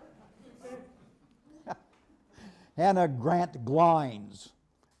 Hannah Grant Glines,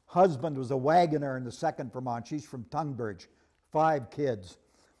 husband was a wagoner in the 2nd Vermont. She's from Tunbridge, 5 kids.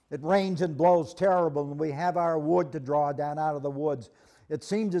 "It rains and blows terrible, and we have our wood to draw down out of the woods. It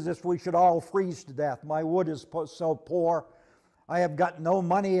seems as if we should all freeze to death. My wood is so poor, I have got no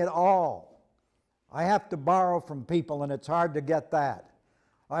money at all. I have to borrow from people, and it's hard to get that.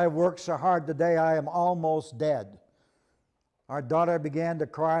 I have worked so hard today, I am almost dead." Our daughter began to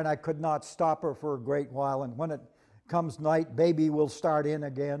cry, and I could not stop her for a great while. "And when it comes night, baby will start in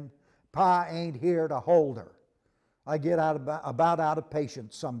again. Pa ain't here to hold her. I get about out of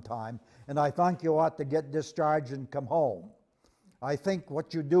patience sometime, and I think you ought to get discharged and come home. I think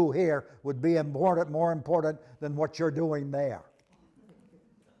what you do here would be more important than what you're doing there."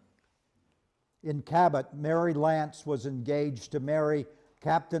 In Cabot, Mary Lance was engaged to marry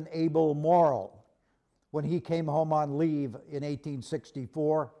Captain Abel Morrill when he came home on leave in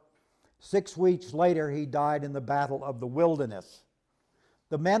 1864. 6 weeks later, he died in the Battle of the Wilderness.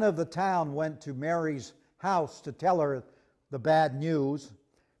 The men of the town went to Mary's house to tell her the bad news.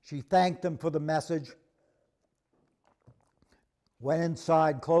 She thanked them for the message, went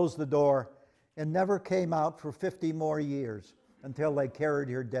inside, closed the door, and never came out for 50 more years until they carried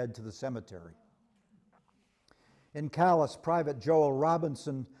her dead to the cemetery. In Calais, Private Joel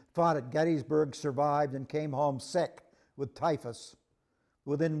Robinson fought at Gettysburg, survived, and came home sick with typhus.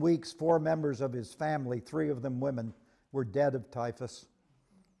 Within weeks, 4 members of his family, 3 of them women, were dead of typhus.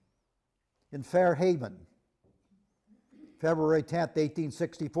 In Fairhaven, February 10th,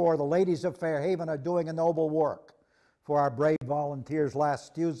 1864, the ladies of Fairhaven are doing a noble work for our brave volunteers.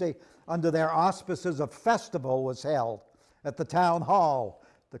 Last Tuesday, under their auspices, a festival was held at the town hall.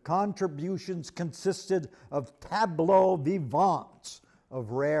 The contributions consisted of tableaux vivants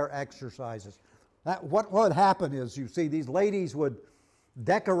of rare exercises. What would happen is, you see, these ladies would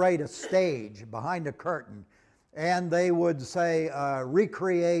decorate a stage behind a curtain, and they would say,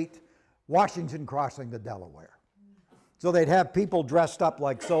 recreate Washington crossing the Delaware. So they'd have people dressed up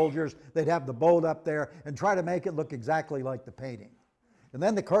like soldiers, they'd have the boat up there, and try to make it look exactly like the painting. And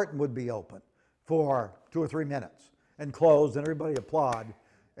then the curtain would be open for 2 or 3 minutes, and closed, and everybody applaud.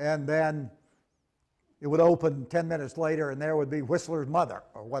 And then it would open 10 minutes later, and there would be Whistler's mother,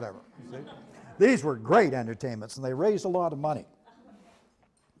 or whatever. You see? These were great entertainments, and they raised a lot of money.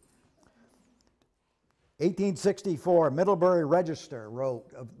 1864, Middlebury Register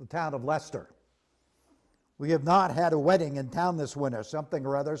wrote of the town of Leicester, "We have not had a wedding in town this winter, something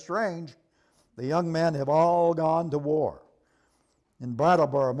rather strange. The young men have all gone to war." In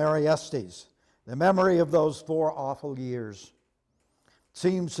Brattleboro, Mary Estes, "The memory of those 4 awful years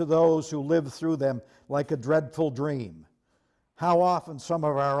seems to those who lived through them like a dreadful dream. How often some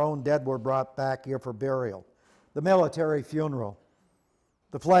of our own dead were brought back here for burial. The military funeral,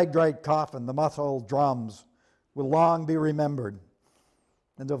 the flag-draped coffin, the muffled drums will long be remembered."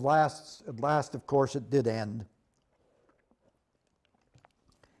 And at last, of course, it did end.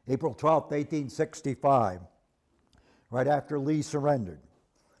 April 12th, 1865, right after Lee surrendered.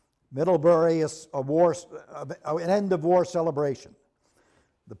 Middlebury is an end-of-war celebration.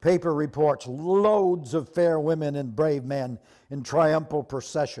 The paper reports loads of fair women and brave men in triumphal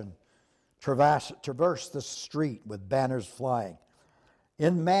procession traverse the street with banners flying.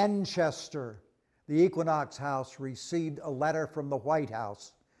 In Manchester, the Equinox House received a letter from the White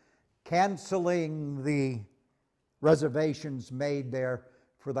House canceling the reservations made there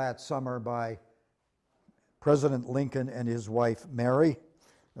for that summer by President Lincoln and his wife Mary.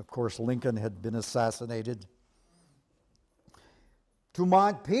 Of course, Lincoln had been assassinated. To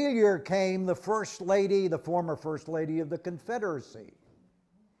Montpelier came the First Lady, the former First Lady of the Confederacy,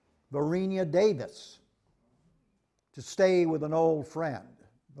 Varina Davis, to stay with an old friend,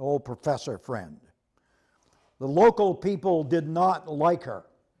 an old professor friend. The local people did not like her.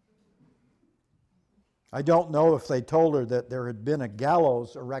 I don't know if they told her that there had been a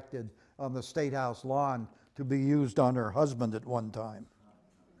gallows erected on the State House lawn to be used on her husband at one time.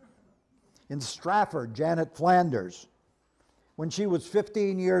 In Stratford, Janet Flanders, when she was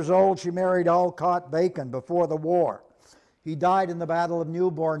 15 years old, she married Alcott Bacon before the war. He died in the Battle of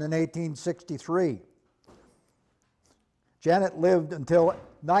Newburn in 1863. Janet lived until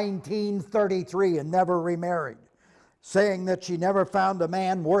 1933 and never remarried, saying that she never found a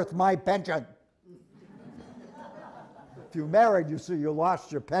man worth my pension. If you married, you see, you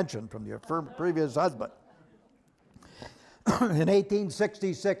lost your pension from your previous husband. In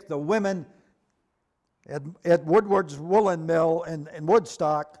 1866, the women at Woodward's Woolen Mill in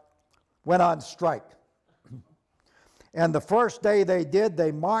Woodstock went on strike. And the first day they did,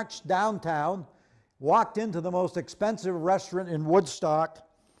 they marched downtown, walked into the most expensive restaurant in Woodstock,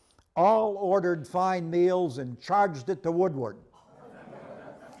 all ordered fine meals and charged it to Woodward.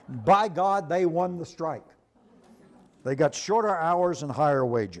 By God, they won the strike. They got shorter hours and higher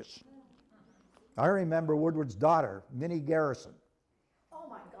wages. I remember Woodward's daughter, Minnie Garrison. Oh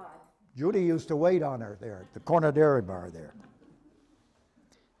my God. Judy used to wait on her there at the corner dairy bar there.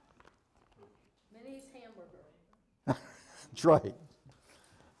 Minnie's hamburger. That's right.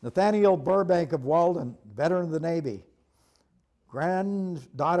 Nathaniel Burbank of Walden, veteran of the Navy.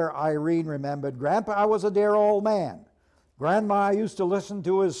 Granddaughter Irene remembered, "Grandpa was a dear old man. Grandma used to listen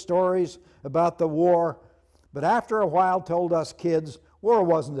to his stories about the war, but after a while told us kids war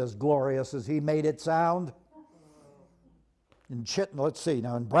wasn't as glorious as he made it sound." In Chittenden, let's see,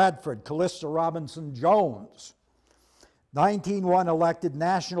 now in Bradford, Callista Robinson Jones. 1901 elected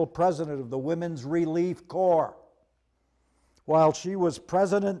national president of the Women's Relief Corps. While she was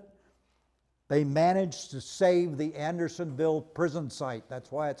president, they managed to save the Andersonville prison site.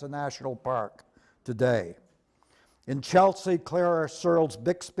 That's why it's a national park today. In Chelsea, Clara Searles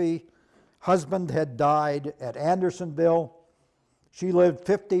Bixby, husband had died at Andersonville. She lived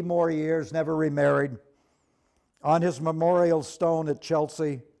 50 more years, never remarried. On his memorial stone at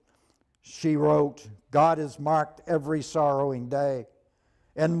Chelsea, she wrote, "God has marked every sorrowing day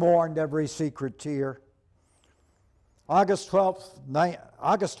and mourned every secret tear." August 12th,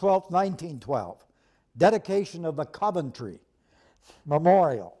 1912, dedication of the Coventry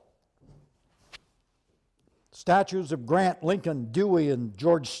Memorial. Statues of Grant, Lincoln, Dewey, and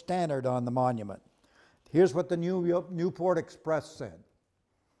George Stannard on the monument. Here's what the Newport Express said.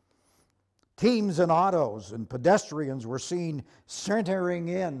 Teams and autos and pedestrians were seen centering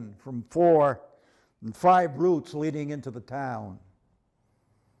in from 4 and 5 routes leading into the town.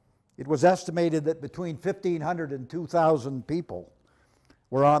 It was estimated that between 1,500 and 2,000 people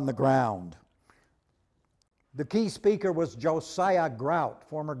were on the ground. The key speaker was Josiah Grout,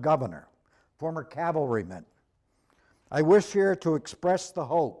 former governor, former cavalryman. I wish here to express the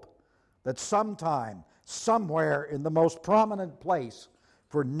hope that sometime, somewhere in the most prominent place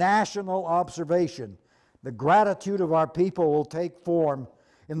for national observation, the gratitude of our people will take form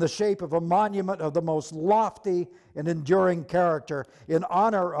in the shape of a monument of the most lofty and enduring character in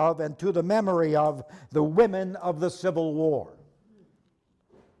honor of and to the memory of the women of the Civil War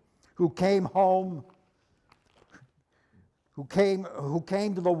who came home, who came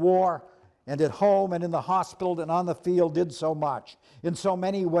to the war and at home and in the hospital and on the field did so much in so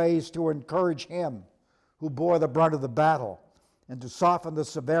many ways to encourage him who bore the brunt of the battle and to soften the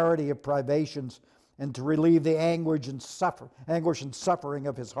severity of privations and to relieve the anguish and suffering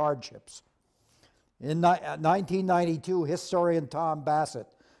of his hardships. In 1992, historian Tom Bassett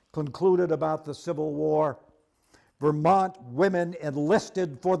concluded about the Civil War, Vermont women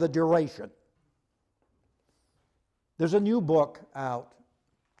enlisted for the duration. There's a new book out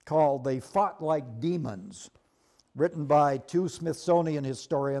called They Fought Like Demons, written by 2 Smithsonian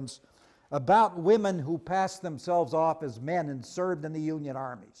historians, about women who passed themselves off as men and served in the Union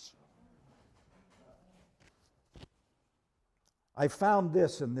armies. I found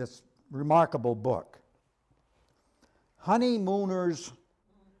this in this remarkable book. Honeymooners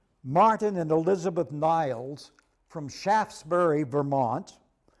Martin and Elizabeth Niles from Shaftesbury, Vermont,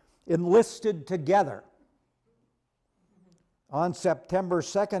 enlisted together on September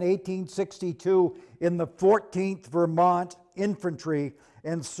 2nd, 1862 in the 14th Vermont Infantry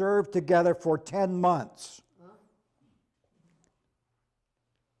and served together for 10 months.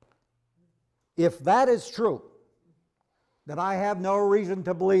 If that is true, then I have no reason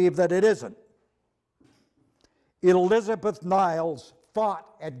to believe that it isn't. Elizabeth Niles fought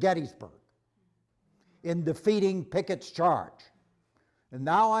at Gettysburg in defeating Pickett's charge. And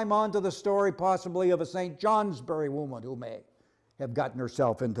now I'm on to the story possibly of a St. Johnsbury woman who may have gotten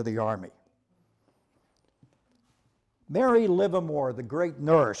herself into the army. Mary Livermore, the great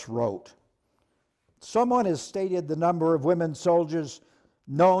nurse, wrote, "Someone has stated the number of women soldiers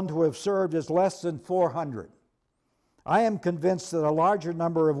known to have served as less than 400. I am convinced that a larger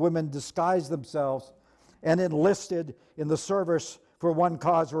number of women disguised themselves and enlisted in the service for one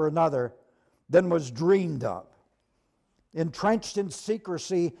cause or another than was dreamed of. Entrenched in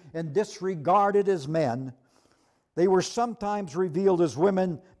secrecy and disregarded as men, they were sometimes revealed as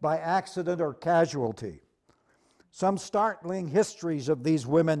women by accident or casualty. Some startling histories of these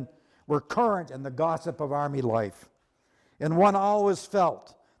women were current in the gossip of Army life, and one always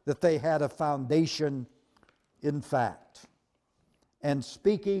felt that they had a foundation in fact." And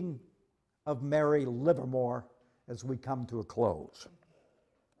speaking of Mary Livermore as we come to a close.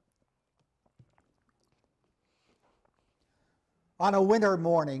 On a winter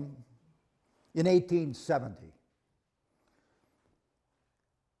morning in 1870,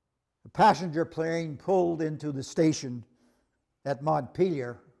 a passenger plane pulled into the station at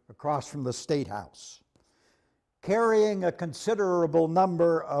Montpelier across from the State House, carrying a considerable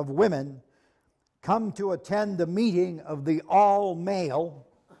number of women come to attend the meeting of the all-male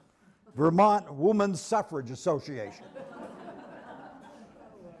Vermont Women's Suffrage Association.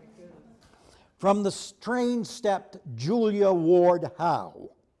 From the train stepped Julia Ward Howe,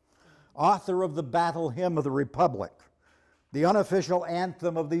 author of the Battle Hymn of the Republic, the unofficial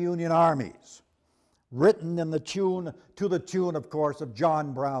anthem of the Union armies, written to the tune, of course, of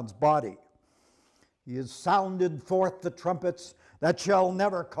John Brown's Body. He has sounded forth the trumpets that shall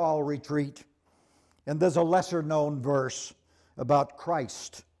never call retreat. And there's a lesser-known verse about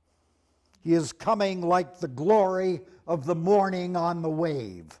Christ. He is coming like the glory of the morning on the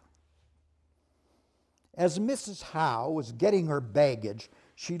wave. As Mrs. Howe was getting her baggage,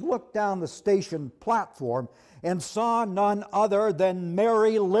 she looked down the station platform and saw none other than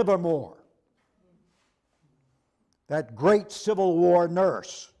Mary Livermore, that great Civil War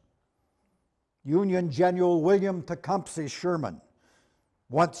nurse. Union General William Tecumseh Sherman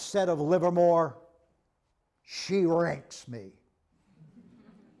once said of Livermore, "She ranks me."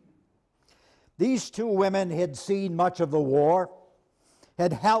 These two women had seen much of the war,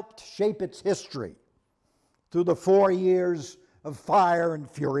 had helped shape its history through the 4 years of fire and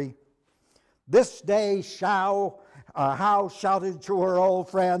fury. This day, Howe shouted to her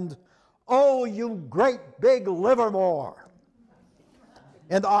old friend, "Oh, you great big Livermore!"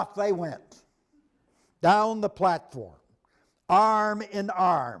 And off they went, down the platform, arm in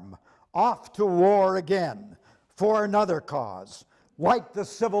arm, off to war again for another cause, like the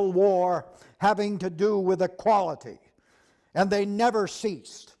Civil War, having to do with equality. And they never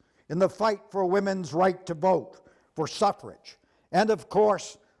ceased in the fight for women's right to vote, for suffrage. And of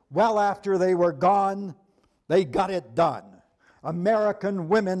course, well after they were gone, they got it done. American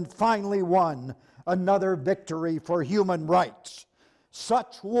women finally won another victory for human rights.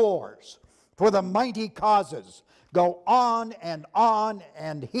 Such wars for the mighty causes go on,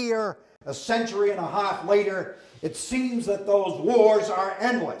 and here, a century and a half later, it seems that those wars are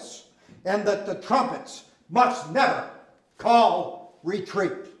endless and that the trumpets must never call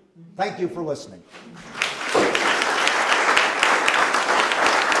retreat. Thank you for listening.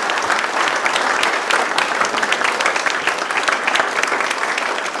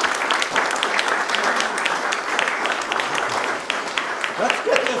 Let's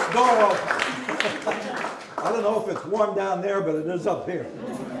get this door open. I don't know if it's warm down there, but it is up here.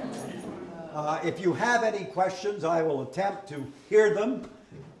 If you have any questions, I will attempt to hear them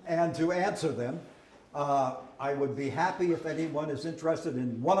and to answer them. I would be happy if anyone is interested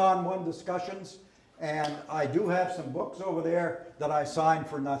in one-on-one discussions, and I do have some books over there that I signed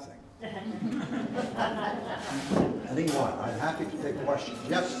for nothing. Anyone, I'm happy to take questions.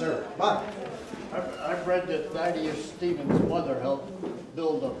 Yes, sir. But I've read that Thaddeus Stevens' mother helped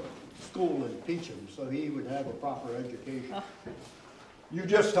build a school in Peacham, so he would have a proper education. you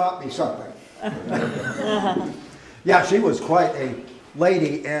just taught me something. Yeah, she was quite a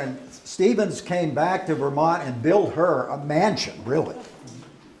lady, and Stevens came back to Vermont and built her a mansion, really.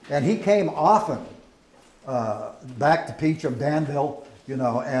 And he came often back to Peacham, Danville, you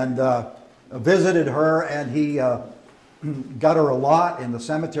know, and visited her, and he got her a lot in the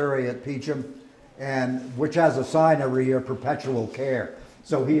cemetery at Peacham, and which has a sign every year, perpetual care.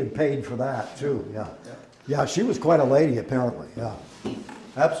 So he had paid for that too, yeah. Yeah, she was quite a lady apparently, yeah.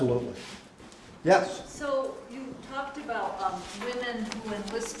 Absolutely. Yes? So you talked about women who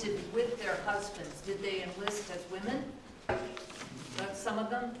enlisted with their husbands. Did they enlist as women? Some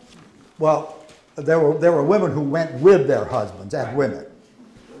of them? Well, there were women who went with their husbands as women.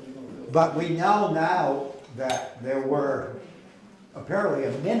 But we know now that there were apparently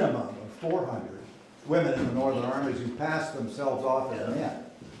a minimum of 400 women in the Northern Armies who passed themselves off as men.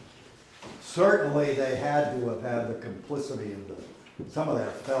 Certainly they had to have had the complicity of some of their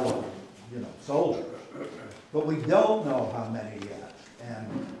fellow, soldiers. But we don't know how many yet.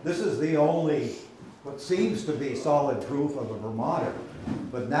 And this is the only, what seems to be solid proof of a Vermonter.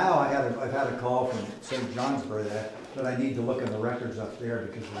 But now I've had a call from St. Johnsbury that I need to look in the records up there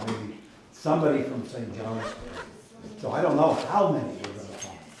because there may be somebody from St. Johnsbury. So I don't know how many we're going to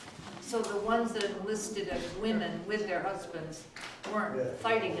find. So the ones that enlisted as women with their husbands weren't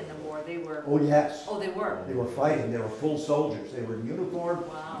fighting in the war, they were... Oh, yes. Oh, they were? They were fighting. They were full soldiers. They were in uniform.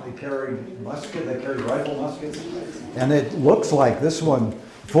 Wow. They carried muskets. They carried rifle muskets. And it looks like this one,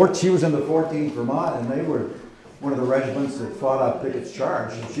 she was in the 14th Vermont, and they were one of the regiments that fought off Pickett's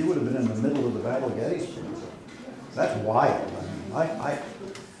charge. And she would have been in the middle of the Battle of Gettysburg. That's wild.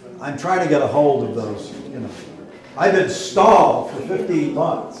 I'm trying to get a hold of those, I've been stalled for 15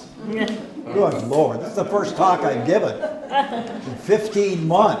 months. Good Lord, this is the first talk I've given in 15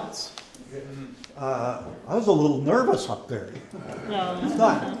 months. I was a little nervous up there. It's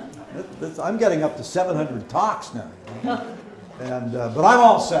not, I'm getting up to 700 talks now. And, but I'm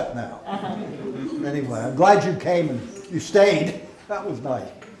all set now. Anyway, I'm glad you came and you stayed. That was nice.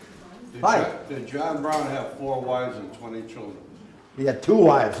 Hi. Did John Brown have 4 wives and 20 children? He had 2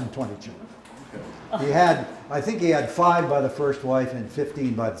 wives and 20 children. I think he had 5 by the first wife and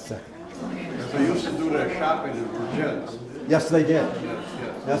 15 by the second. So they used to do their shopping in Virgins. Yes, they did.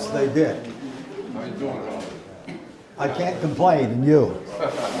 Yes, they did. How you doing, Robert? I can't complain, and you.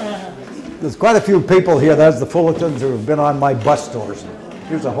 There's quite a few people here. That's the Fullertons who have been on my bus tours.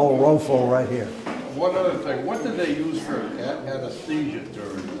 Here's a whole row full right here. One other thing, what did they use for anesthesia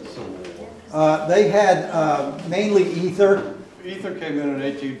during the Civil War? They had mainly ether. Ether came in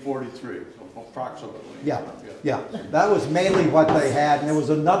 1843, approximately. Yeah, yeah. That was mainly what they had, and there was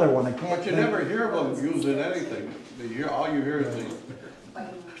another one. I can't But you think. never hear of them using anything. All you hear is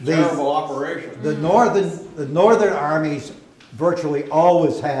the terrible operation. The northern armies virtually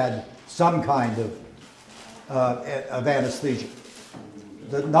always had some kind of anesthesia.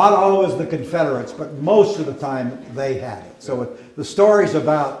 Not always the Confederates, but most of the time they had it. So the stories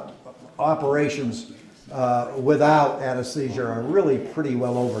about operations without anesthesia are really pretty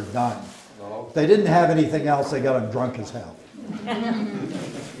well overdone. If they didn't have anything else, they got them drunk as hell.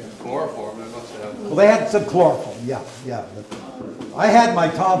 Chloroform, they must have. Well, they had some chloroform, yeah, yeah. But I had my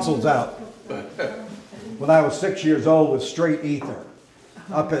tonsils out when I was 6 years old with straight ether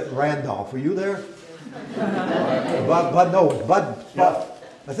up at Randolph. Were you there? Bud,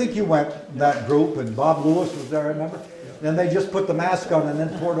 I think you went in that group, and Bob Lewis was there, I remember. And they just put the mask on and then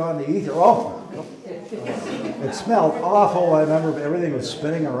poured on the ether. Oh, it smelled awful. I remember everything was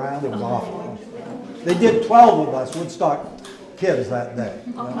spinning around. It was awful. They did 12 of us Woodstock kids that day.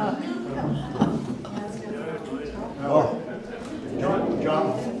 Oh.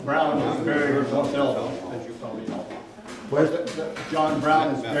 John Brown is buried in North Elba, as you probably know. Where's John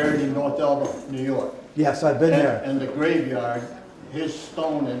Brown is buried in North Elba, New York. Yes, I've been there. And the graveyard, his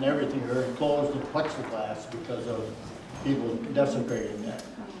stone and everything are enclosed in plexiglass because of people desecrating that.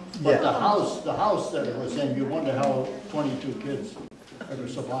 But Yeah. the house that it was in, you wonder how 22 kids ever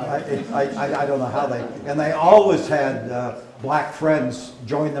survived. I don't know how and they always had black friends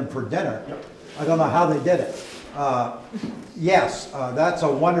join them for dinner. I don't know how they did it. Yes, that's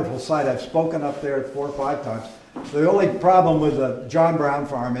a wonderful site. I've spoken up there 4 or 5 times. The only problem with the John Brown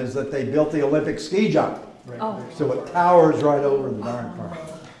farm is that they built the Olympic ski jump. So it towers right over the darn farm.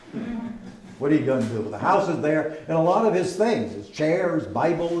 What are you going to do? The house is there, and a lot of his things, his chair, his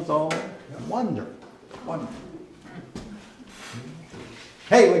Bible, is all wonderful. Wonderful.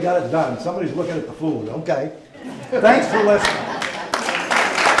 Hey, we got it done. Somebody's looking at the food. Okay. Thanks for listening.